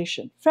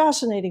restoration.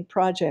 Fascinating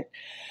project.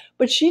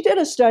 But she did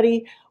a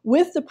study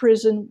with the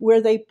prison where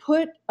they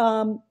put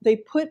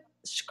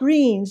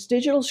screens,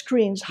 digital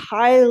screens,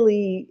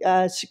 highly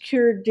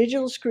secured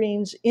digital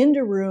screens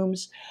into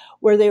rooms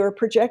where they were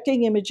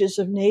projecting images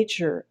of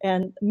nature.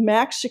 And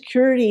max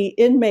security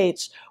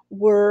inmates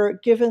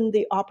were given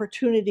the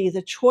opportunity,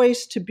 the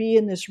choice to be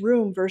in this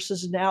room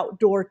versus an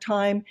outdoor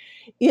time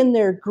in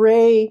their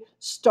gray,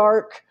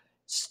 stark,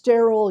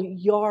 sterile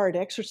yard,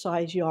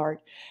 exercise yard.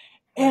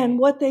 And Right.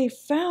 what they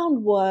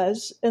found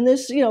was, and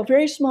this,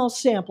 very small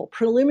sample,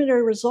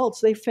 preliminary results,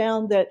 they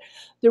found that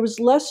there was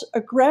less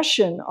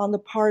aggression on the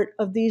part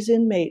of these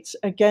inmates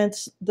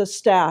against the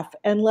staff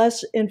and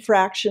less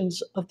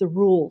infractions of the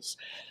rules.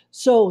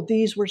 So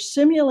these were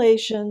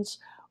simulations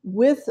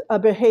with a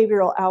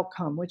behavioral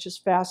outcome, which is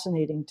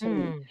fascinating to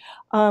me.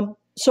 Mm.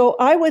 So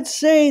I would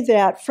say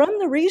that from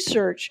the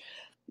research,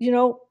 you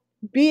know,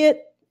 be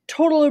it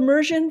total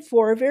immersion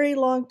for a very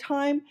long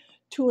time,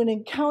 to an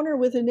encounter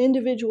with an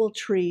individual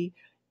tree,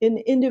 an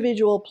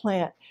individual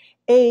plant,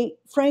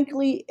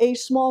 frankly, a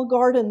small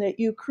garden that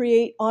you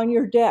create on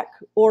your deck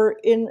or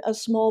in a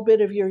small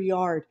bit of your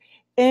yard.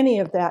 Any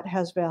of that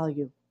has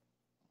value.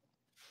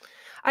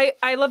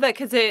 I love that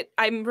because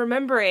I'm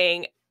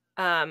remembering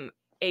um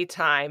a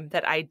time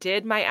that I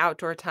did my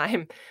outdoor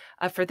time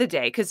for the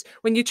day, because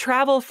when you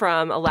travel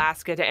from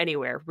Alaska to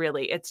anywhere,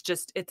 really, it's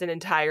an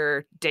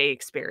entire day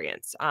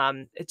experience.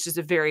 It's just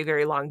a very,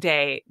 very long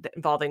day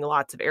involving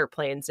lots of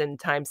airplanes and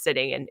time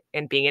sitting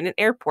and being in an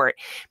airport.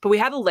 But we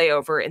had a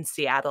layover in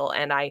Seattle,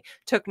 and I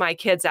took my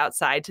kids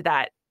outside to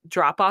that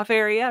drop off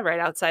area right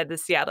outside the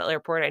Seattle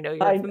airport. I know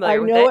you're I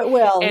familiar with know it. it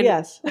well, And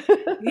yes.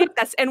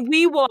 yes, and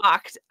we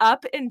walked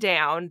up and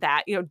down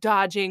that,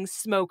 dodging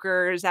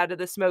smokers out of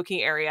the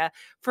smoking area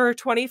for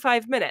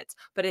 25 minutes.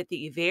 But at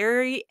the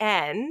very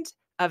end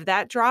of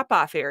that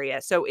drop-off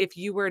area, so if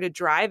you were to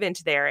drive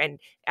into there, and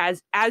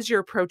as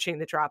you're approaching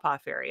the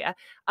drop-off area,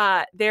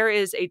 there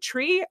is a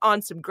tree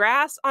on some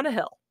grass on a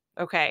hill.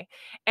 Okay.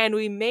 And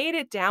we made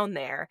it down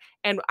there,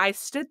 and I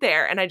stood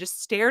there and I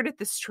just stared at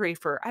this tree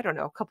for, I don't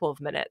know, a couple of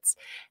minutes.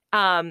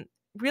 Um,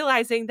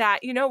 Realizing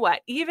that, you know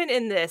what, even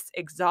in this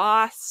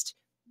exhaust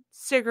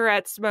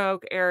cigarette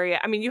smoke area,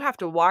 I mean, you have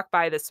to walk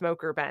by the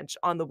smoker bench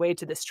on the way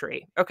to this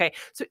tree. Okay.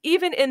 So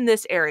even in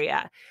this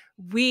area,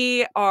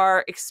 we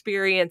are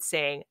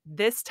experiencing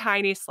this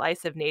tiny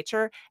slice of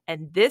nature,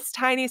 and this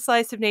tiny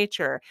slice of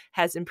nature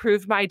has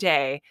improved my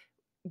day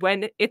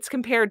when it's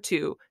compared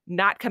to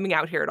not coming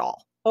out here at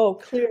all. Oh,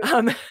 clearly,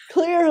 Um,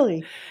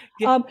 clearly.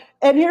 yeah,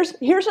 And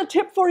here's a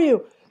tip for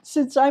you.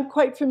 Since I'm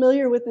quite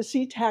familiar with the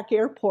SeaTac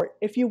airport,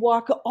 if you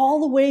walk all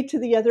the way to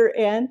the other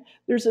end,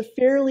 there's a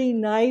fairly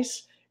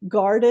nice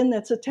garden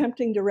that's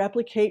attempting to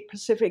replicate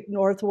Pacific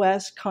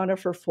Northwest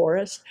conifer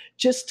forest,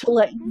 just to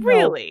let you know.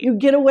 really. You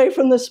get away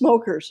from the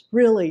smokers,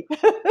 really.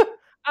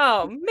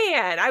 Oh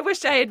man, I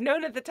wish I had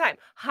known at the time.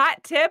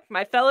 Hot tip,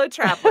 my fellow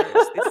travelers,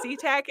 the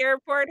SeaTac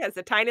airport has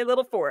a tiny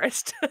little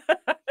forest.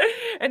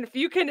 And if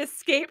you can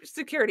escape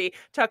security,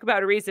 talk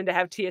about a reason to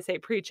have TSA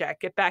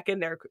pre-check. Get back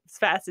in there as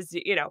fast as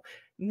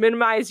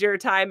minimize your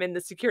time in the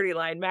security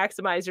line,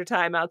 maximize your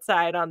time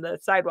outside on the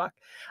sidewalk.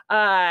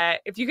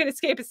 If you can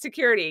escape a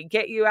security,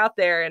 get you out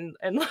there and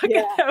look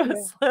Yeah, at yeah.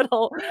 those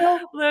little Well,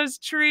 those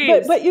but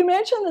trees. but you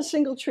mentioned the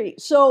single tree.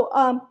 So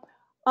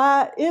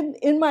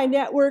in my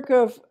network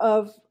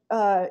of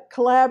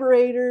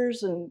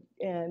collaborators and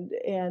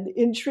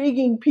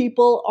intriguing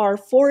people are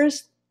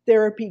forest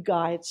therapy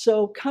guides.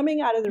 So coming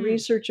out of the Hmm.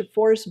 research of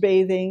forest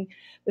bathing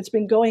that's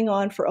been going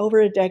on for over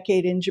a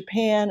decade in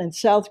Japan and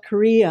South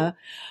Korea,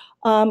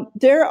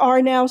 there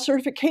are now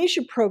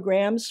certification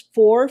programs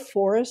for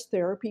forest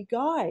therapy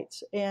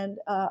guides, and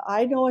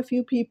I know a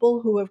few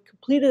people who have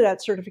completed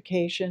that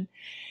certification.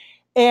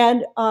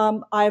 And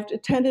I've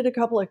attended a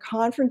couple of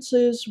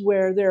conferences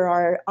where there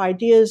are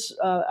ideas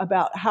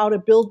about how to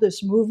build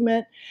this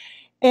movement.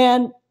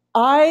 And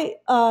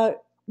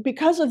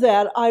because of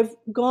that, I've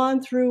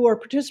gone through or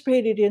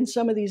participated in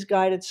some of these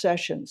guided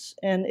sessions.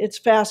 And it's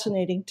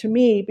fascinating to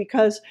me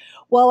because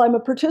while I'm a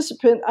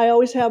participant, I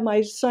always have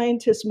my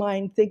scientist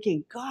mind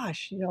thinking,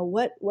 gosh,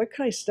 what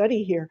could I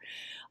study here?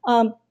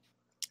 Um,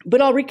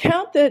 but I'll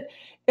recount that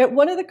at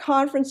one of the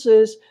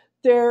conferences,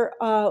 there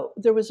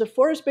was a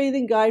forest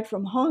bathing guide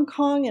from Hong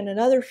Kong and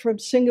another from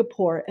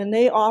Singapore, and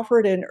they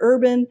offered an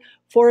urban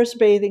forest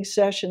bathing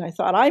session. I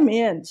thought, I'm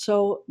in.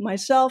 So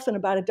myself and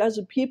about a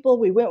dozen people,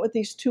 we went with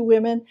these two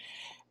women,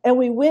 and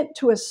we went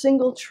to a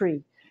single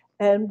tree.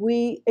 And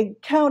we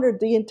encountered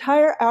the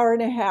entire hour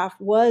and a half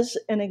was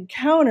an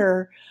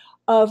encounter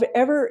of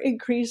ever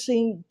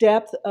increasing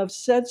depth of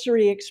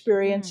sensory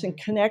experience and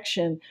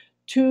connection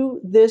to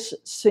this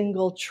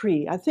single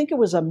tree. I think it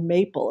was a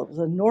maple. It was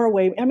a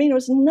Norway. I mean, it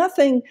was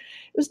nothing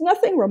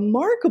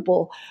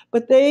remarkable,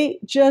 but they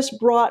just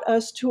brought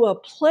us to a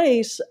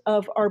place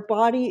of our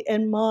body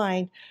and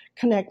mind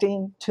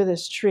connecting to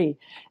this tree.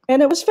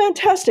 And it was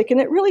fantastic. And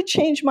it really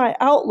changed my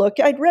outlook.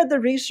 I'd read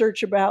the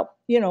research about,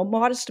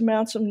 modest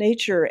amounts of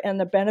nature and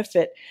the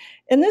benefit.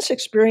 And this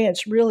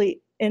experience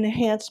really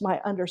enhanced my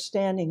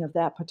understanding of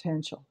that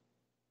potential.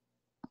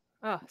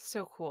 Oh,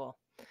 so cool.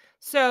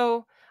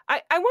 So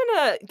I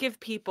want to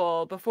give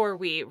people, before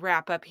we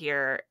wrap up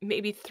here,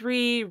 maybe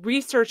 3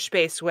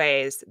 research-based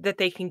ways that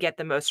they can get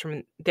the most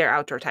from their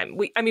outdoor time.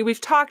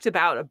 We've talked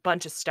about a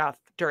bunch of stuff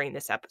during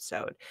this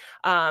episode,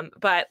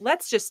 but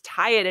let's just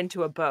tie it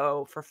into a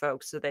bow for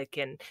folks so they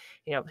can,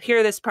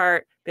 hear this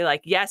part, be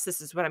like, yes,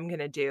 this is what I'm going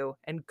to do,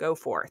 and go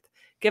forth.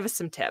 Give us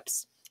some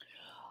tips.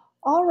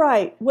 All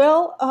right.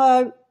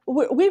 Well,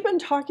 we've been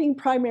talking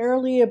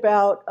primarily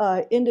about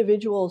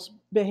individuals'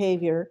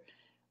 behavior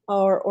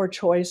or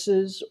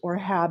choices or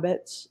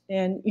habits,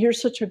 and you're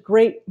such a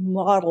great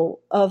model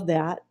of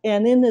that.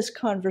 And in this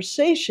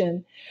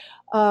conversation,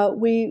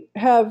 we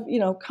have,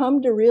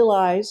 come to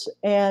realize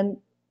and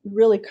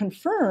really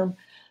confirm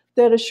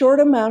that a short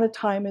amount of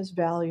time is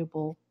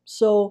valuable.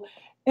 So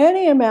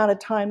any amount of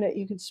time that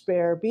you can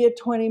spare, be it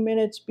 20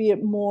 minutes, be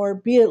it more,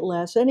 be it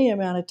less, any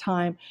amount of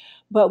time.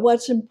 But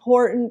what's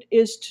important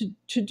is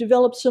to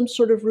develop some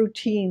sort of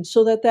routine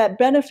so that that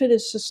benefit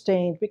is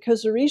sustained,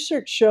 because the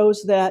research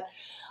shows that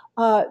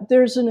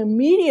there's an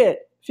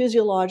immediate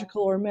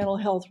physiological or mental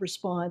health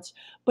response,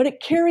 but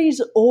it carries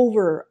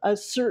over a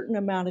certain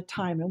amount of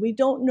time. And we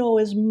don't know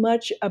as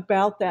much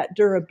about that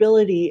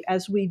durability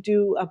as we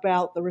do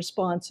about the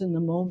response in the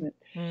moment.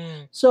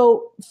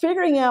 So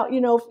figuring out,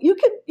 you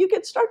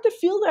could start to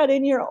feel that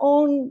in your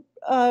own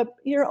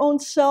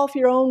self,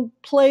 your own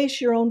place,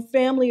 your own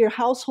family, your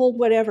household,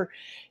 whatever,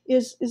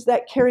 is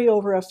that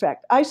carryover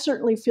effect. I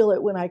certainly feel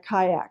it when I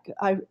kayak.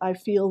 I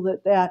feel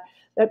that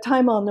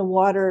time on the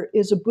water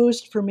is a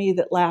boost for me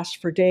that lasts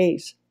for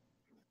days.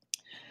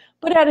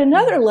 But at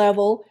another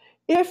level,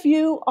 if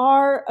you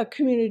are a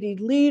community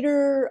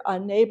leader, a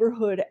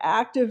neighborhood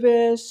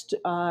activist,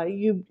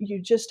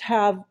 you just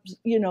have,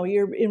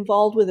 you're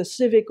involved with a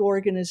civic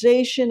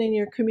organization in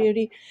your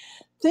community,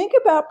 think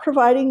about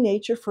providing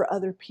nature for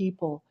other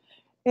people.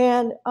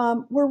 And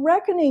we're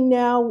reckoning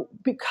now,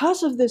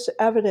 because of this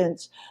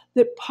evidence,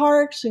 that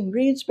parks and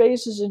green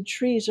spaces and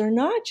trees are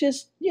not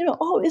just,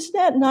 oh, isn't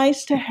that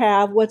nice to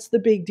have? What's the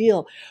big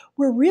deal?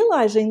 We're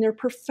realizing they're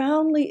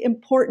profoundly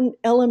important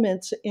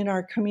elements in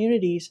our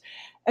communities.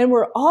 And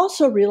we're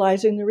also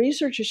realizing the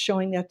research is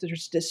showing that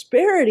there's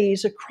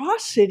disparities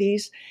across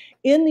cities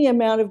in the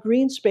amount of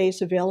green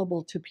space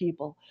available to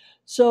people.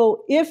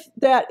 So if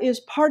that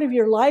is part of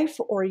your life,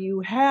 or you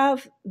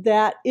have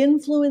that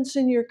influence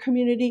in your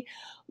community,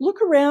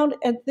 look around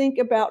and think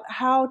about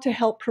how to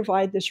help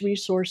provide this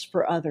resource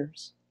for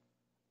others.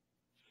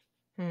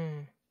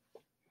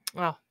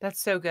 Well,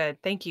 that's so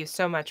good. Thank you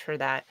so much for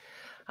that.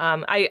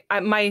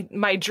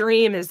 My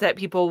dream is that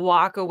people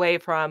walk away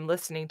from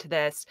listening to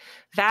this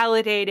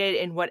validated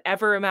in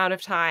whatever amount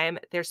of time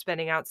they're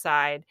spending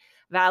outside,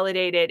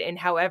 validated in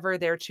however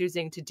they're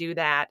choosing to do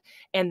that,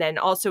 and then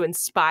also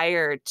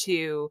inspired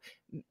to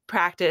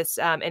practice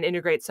and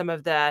integrate some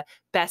of the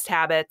best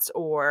habits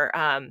or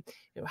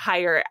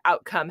higher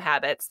outcome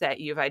habits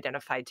that you've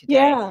identified today.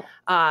 Yeah.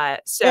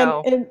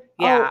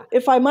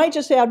 If I might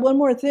just add one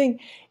more thing,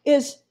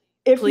 is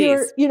if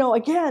please. you're,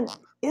 again,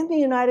 in the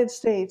United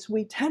States,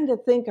 we tend to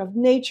think of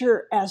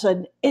nature as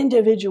an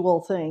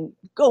individual thing.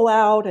 Go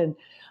out and,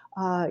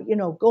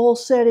 goal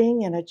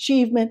setting and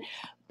achievement.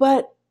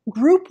 But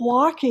group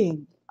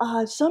walking,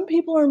 some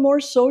people are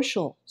more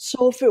social.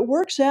 So if it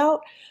works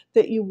out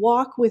that you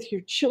walk with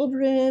your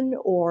children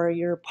or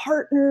your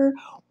partner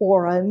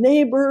or a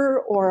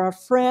neighbor or a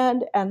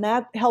friend, and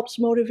that helps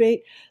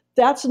motivate,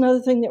 that's another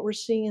thing that we're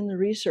seeing in the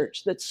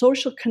research, that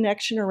social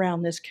connection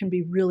around this can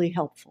be really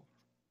helpful.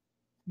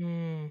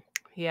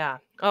 Yeah.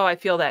 Oh, I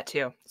feel that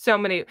too.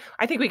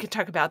 I think we could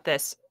talk about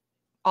this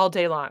all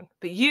day long,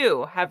 but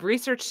you have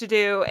research to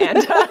do, and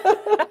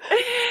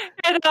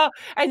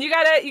and you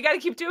gotta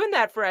keep doing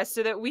that for us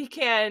so that we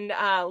can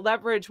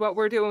leverage what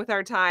we're doing with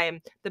our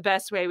time the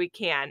best way we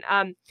can.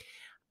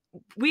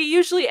 We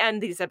usually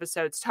end these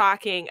episodes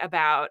talking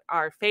about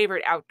our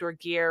favorite outdoor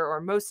gear or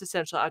most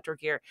essential outdoor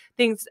gear,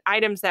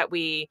 items that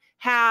we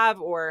have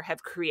or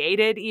have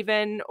created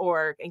even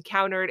or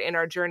encountered in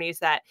our journeys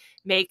that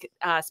make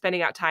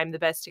spending out time the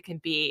best it can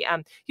be.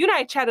 You and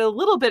I chatted a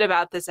little bit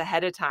about this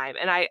ahead of time,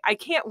 and I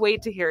can't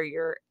wait to hear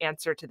your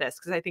answer to this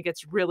because I think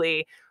it's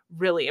really,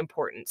 really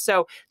important.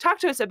 So talk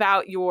to us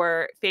about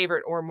your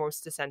favorite or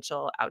most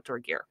essential outdoor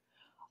gear.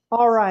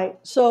 All right.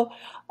 So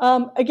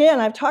again,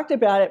 I've talked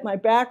about it, my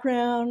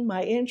background,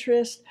 my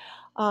interest.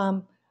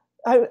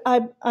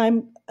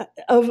 I'm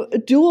of a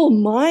dual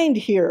mind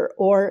here,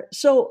 or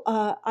so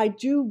I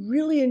do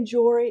really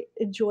enjoy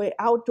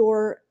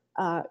outdoor,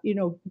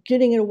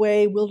 getting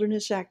away,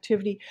 wilderness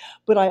activity,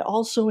 but I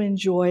also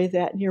enjoy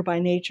that nearby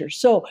nature.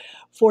 So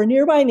for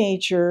nearby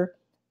nature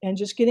and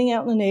just getting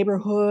out in the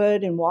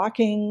neighborhood and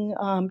walking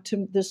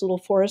to this little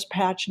forest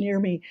patch near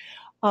me,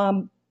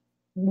 um,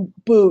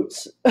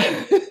 boots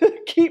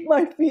keep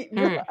my feet Hmm.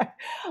 dry.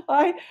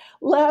 I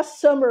Last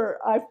summer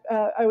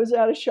I was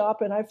at a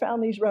shop and I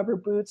found these rubber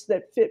boots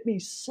that fit me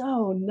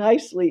so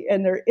nicely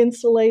and they're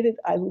insulated.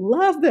 I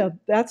love them.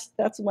 That's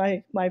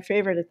my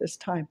favorite at this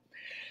time.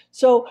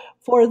 So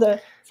for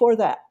the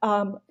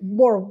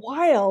more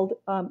wild,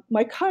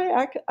 my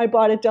kayak, I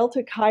bought a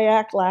Delta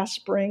kayak last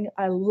spring.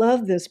 I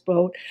love this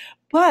boat,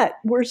 but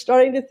we're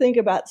starting to think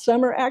about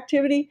summer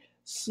activity,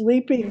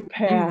 sleeping Mm.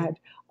 pad.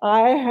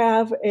 I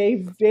have a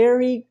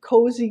very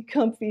cozy,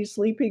 comfy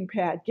sleeping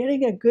pad.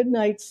 Getting a good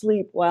night's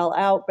sleep while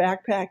out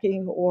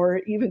backpacking or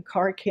even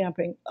car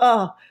camping.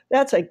 Oh,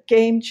 that's a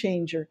game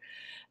changer.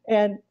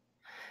 And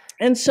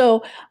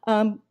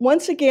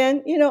once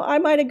again, I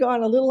might have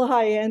gone a little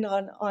high end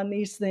on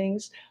these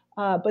things,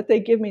 but they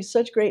give me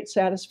such great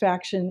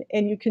satisfaction,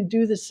 and you can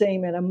do the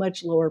same at a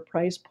much lower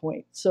price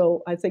point.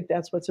 So I think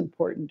that's what's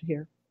important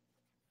here.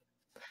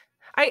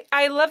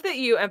 I love that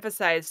you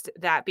emphasized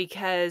that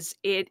because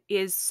it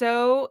is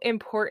so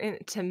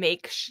important to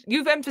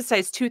you've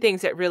emphasized two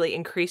things that really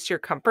increase your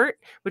comfort,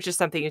 which is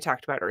something you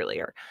talked about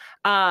earlier.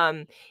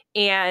 Um,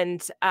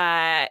 and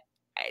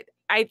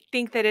I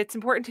think that it's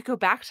important to go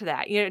back to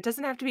that. It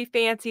doesn't have to be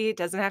fancy, it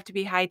doesn't have to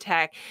be high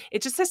tech.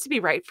 It just has to be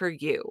right for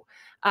you.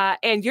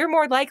 And you're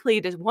more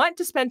likely to want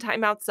to spend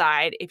time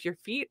outside if your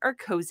feet are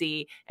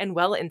cozy and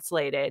well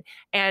insulated.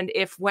 And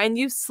if when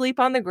you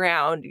sleep on the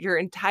ground, your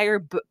entire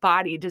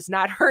body does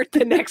not hurt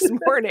the next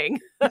morning,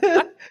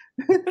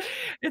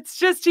 it's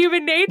just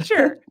human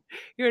nature.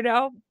 You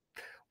know,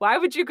 why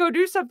would you go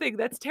do something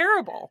that's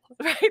terrible?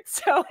 Right.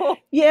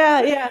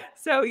 Yeah, yeah.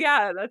 So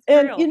yeah, that's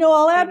And real,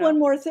 I'll you add know. one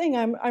more thing.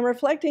 I'm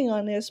reflecting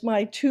on this,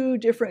 my two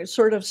different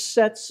sort of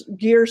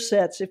gear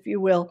sets, if you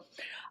will.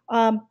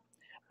 Um,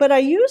 but I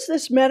use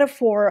this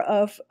metaphor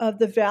of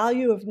the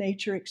value of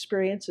nature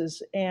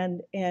experiences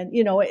and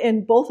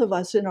in both of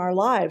us in our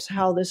lives,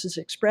 how this is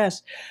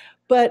expressed.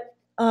 But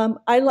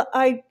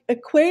I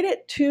equate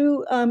it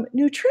to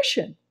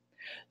nutrition.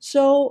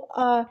 So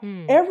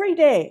Hmm. every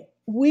day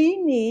we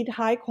need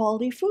high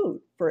quality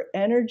food for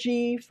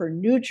energy, for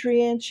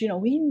nutrients.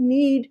 We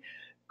need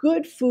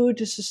good food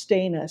to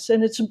sustain us.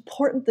 And it's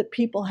important that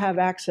people have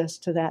access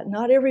to that.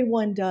 Not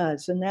everyone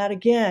does. And that,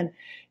 again,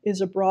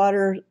 is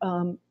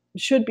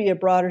should be a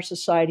broader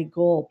society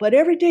goal. But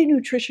everyday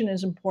nutrition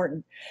is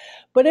important.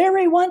 But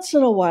every once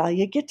in a while,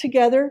 you get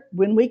together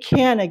when we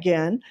can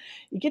again.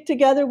 You get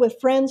together with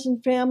friends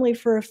and family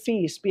for a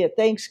feast, be it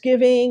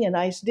Thanksgiving, a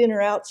nice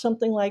dinner out,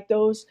 something like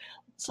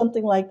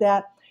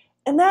that.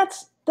 And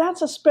that's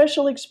a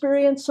special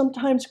experience,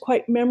 sometimes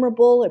quite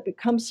memorable. It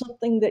becomes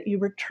something that you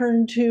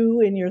return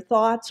to in your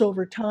thoughts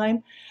over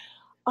time.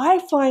 I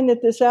find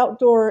that this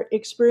outdoor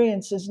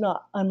experience is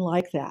not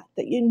unlike that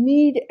you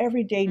need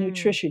everyday Hmm.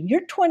 nutrition.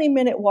 Your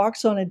 20-minute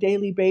walks on a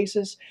daily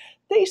basis,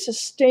 they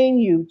sustain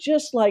you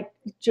just like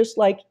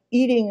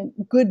eating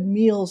good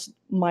meals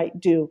might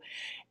do.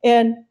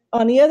 And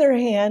on the other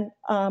hand,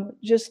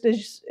 just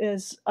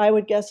as I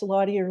would guess a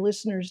lot of your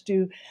listeners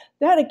do,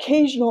 that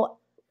occasional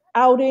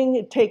outing,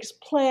 it takes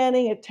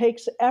planning, it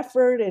takes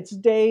effort, it's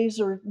days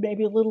or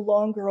maybe a little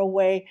longer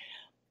away.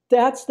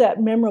 That's that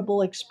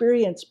memorable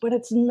experience, but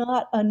it's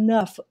not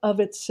enough of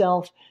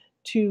itself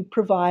to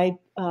provide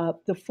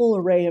the full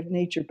array of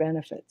nature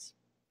benefits.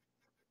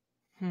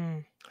 Hmm.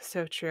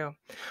 So true.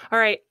 All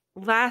right.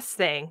 Last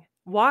thing.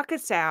 Walk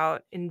us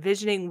out,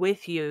 envisioning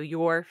with you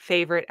your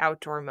favorite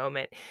outdoor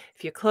moment.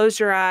 If you close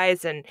your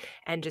eyes and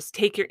just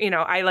take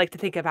I like to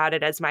think about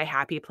it as my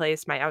happy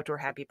place, my outdoor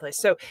happy place.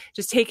 So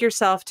just take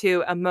yourself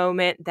to a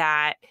moment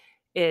that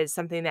is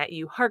something that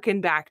you hearken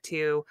back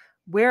to.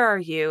 Where are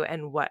you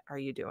and what are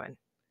you doing?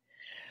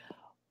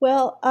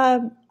 Well,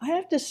 I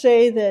have to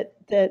say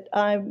that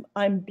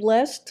I'm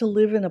blessed to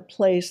live in a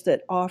place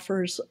that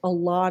offers a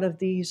lot of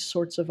these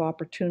sorts of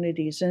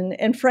opportunities,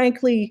 and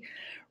frankly,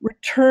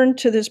 returned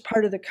to this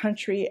part of the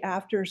country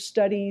after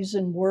studies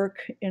and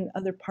work in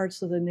other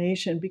parts of the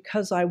nation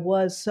because I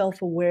was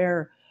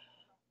self-aware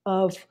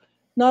of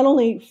not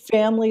only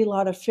family, a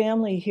lot of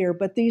family here,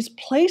 but these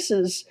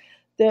places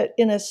that,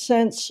 in a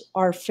sense,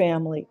 are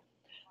family.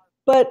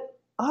 But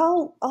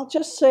I'll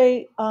just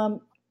say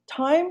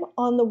time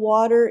on the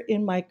water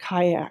in my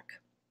kayak,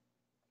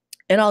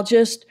 and I'll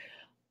just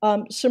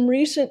some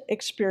recent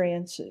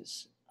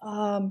experiences.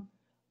 On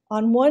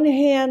one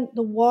hand,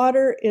 the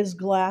water is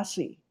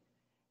glassy,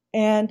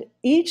 and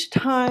each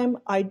time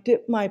I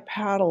dip my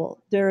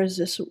paddle, there is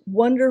this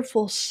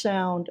wonderful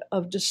sound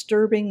of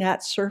disturbing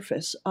that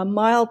surface, a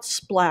mild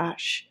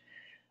splash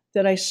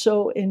that I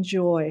so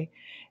enjoy.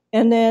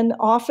 And then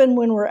often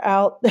when we're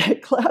out,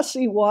 that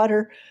glassy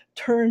water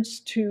turns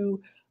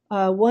to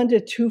 1 to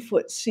 2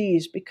 foot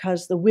seas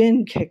because the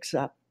wind kicks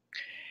up.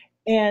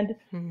 And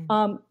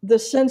the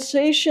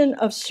sensation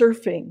of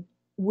surfing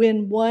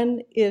when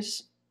one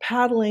is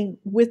paddling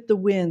with the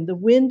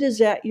wind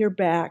is at your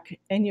back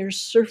and you're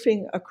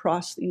surfing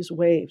across these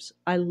waves.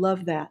 I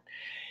love that.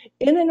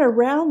 In and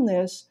around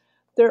this,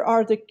 there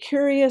are the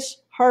curious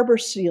harbor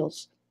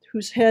seals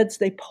whose heads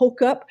they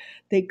poke up,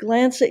 they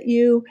glance at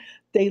you,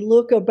 they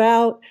look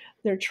about,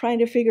 they're trying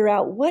to figure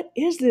out, what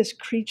is this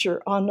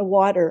creature on the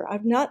water?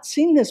 I've not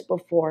seen this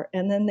before.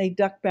 And then they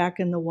duck back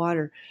in the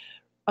water.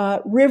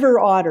 River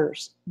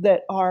otters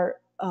that are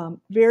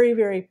very,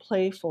 very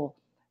playful,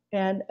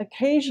 and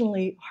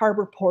occasionally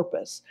harbor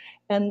porpoise.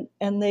 And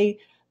they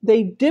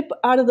dip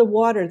out of the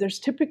water.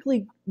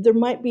 There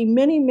might be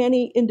many,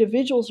 many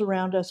individuals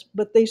around us,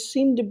 but they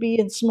seem to be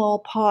in small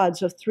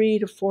pods of 3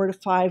 to 4 to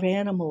 5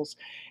 animals.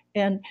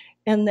 And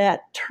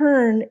that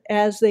turn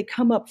as they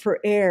come up for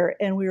air,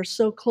 and we are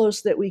so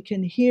close that we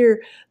can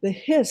hear the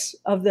hiss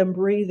of them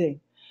breathing.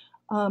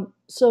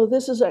 So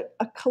this is a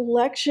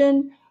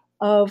collection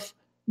of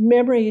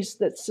memories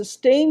that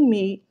sustain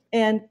me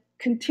and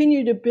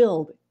continue to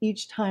build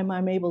each time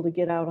I'm able to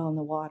get out on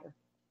the water.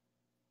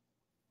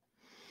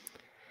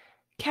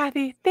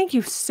 Kathy, thank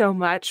you so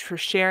much for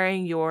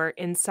sharing your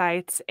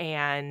insights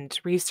and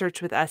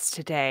research with us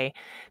today.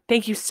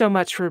 Thank you so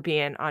much for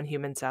being on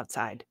Humans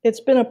Outside. It's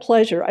been a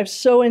pleasure. I've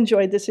so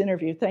enjoyed this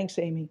interview. Thanks,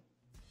 Amy.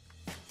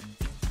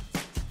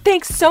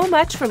 Thanks so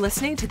much for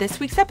listening to this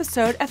week's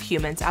episode of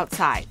Humans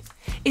Outside.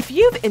 If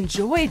you've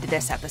enjoyed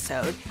this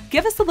episode,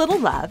 give us a little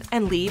love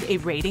and leave a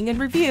rating and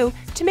review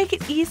to make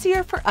it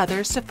easier for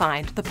others to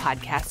find the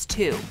podcast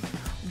too.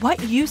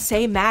 What you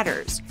say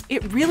matters.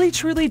 It really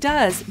truly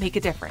does make a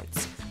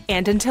difference.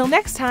 And until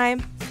next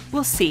time,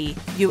 we'll see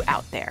you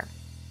out there.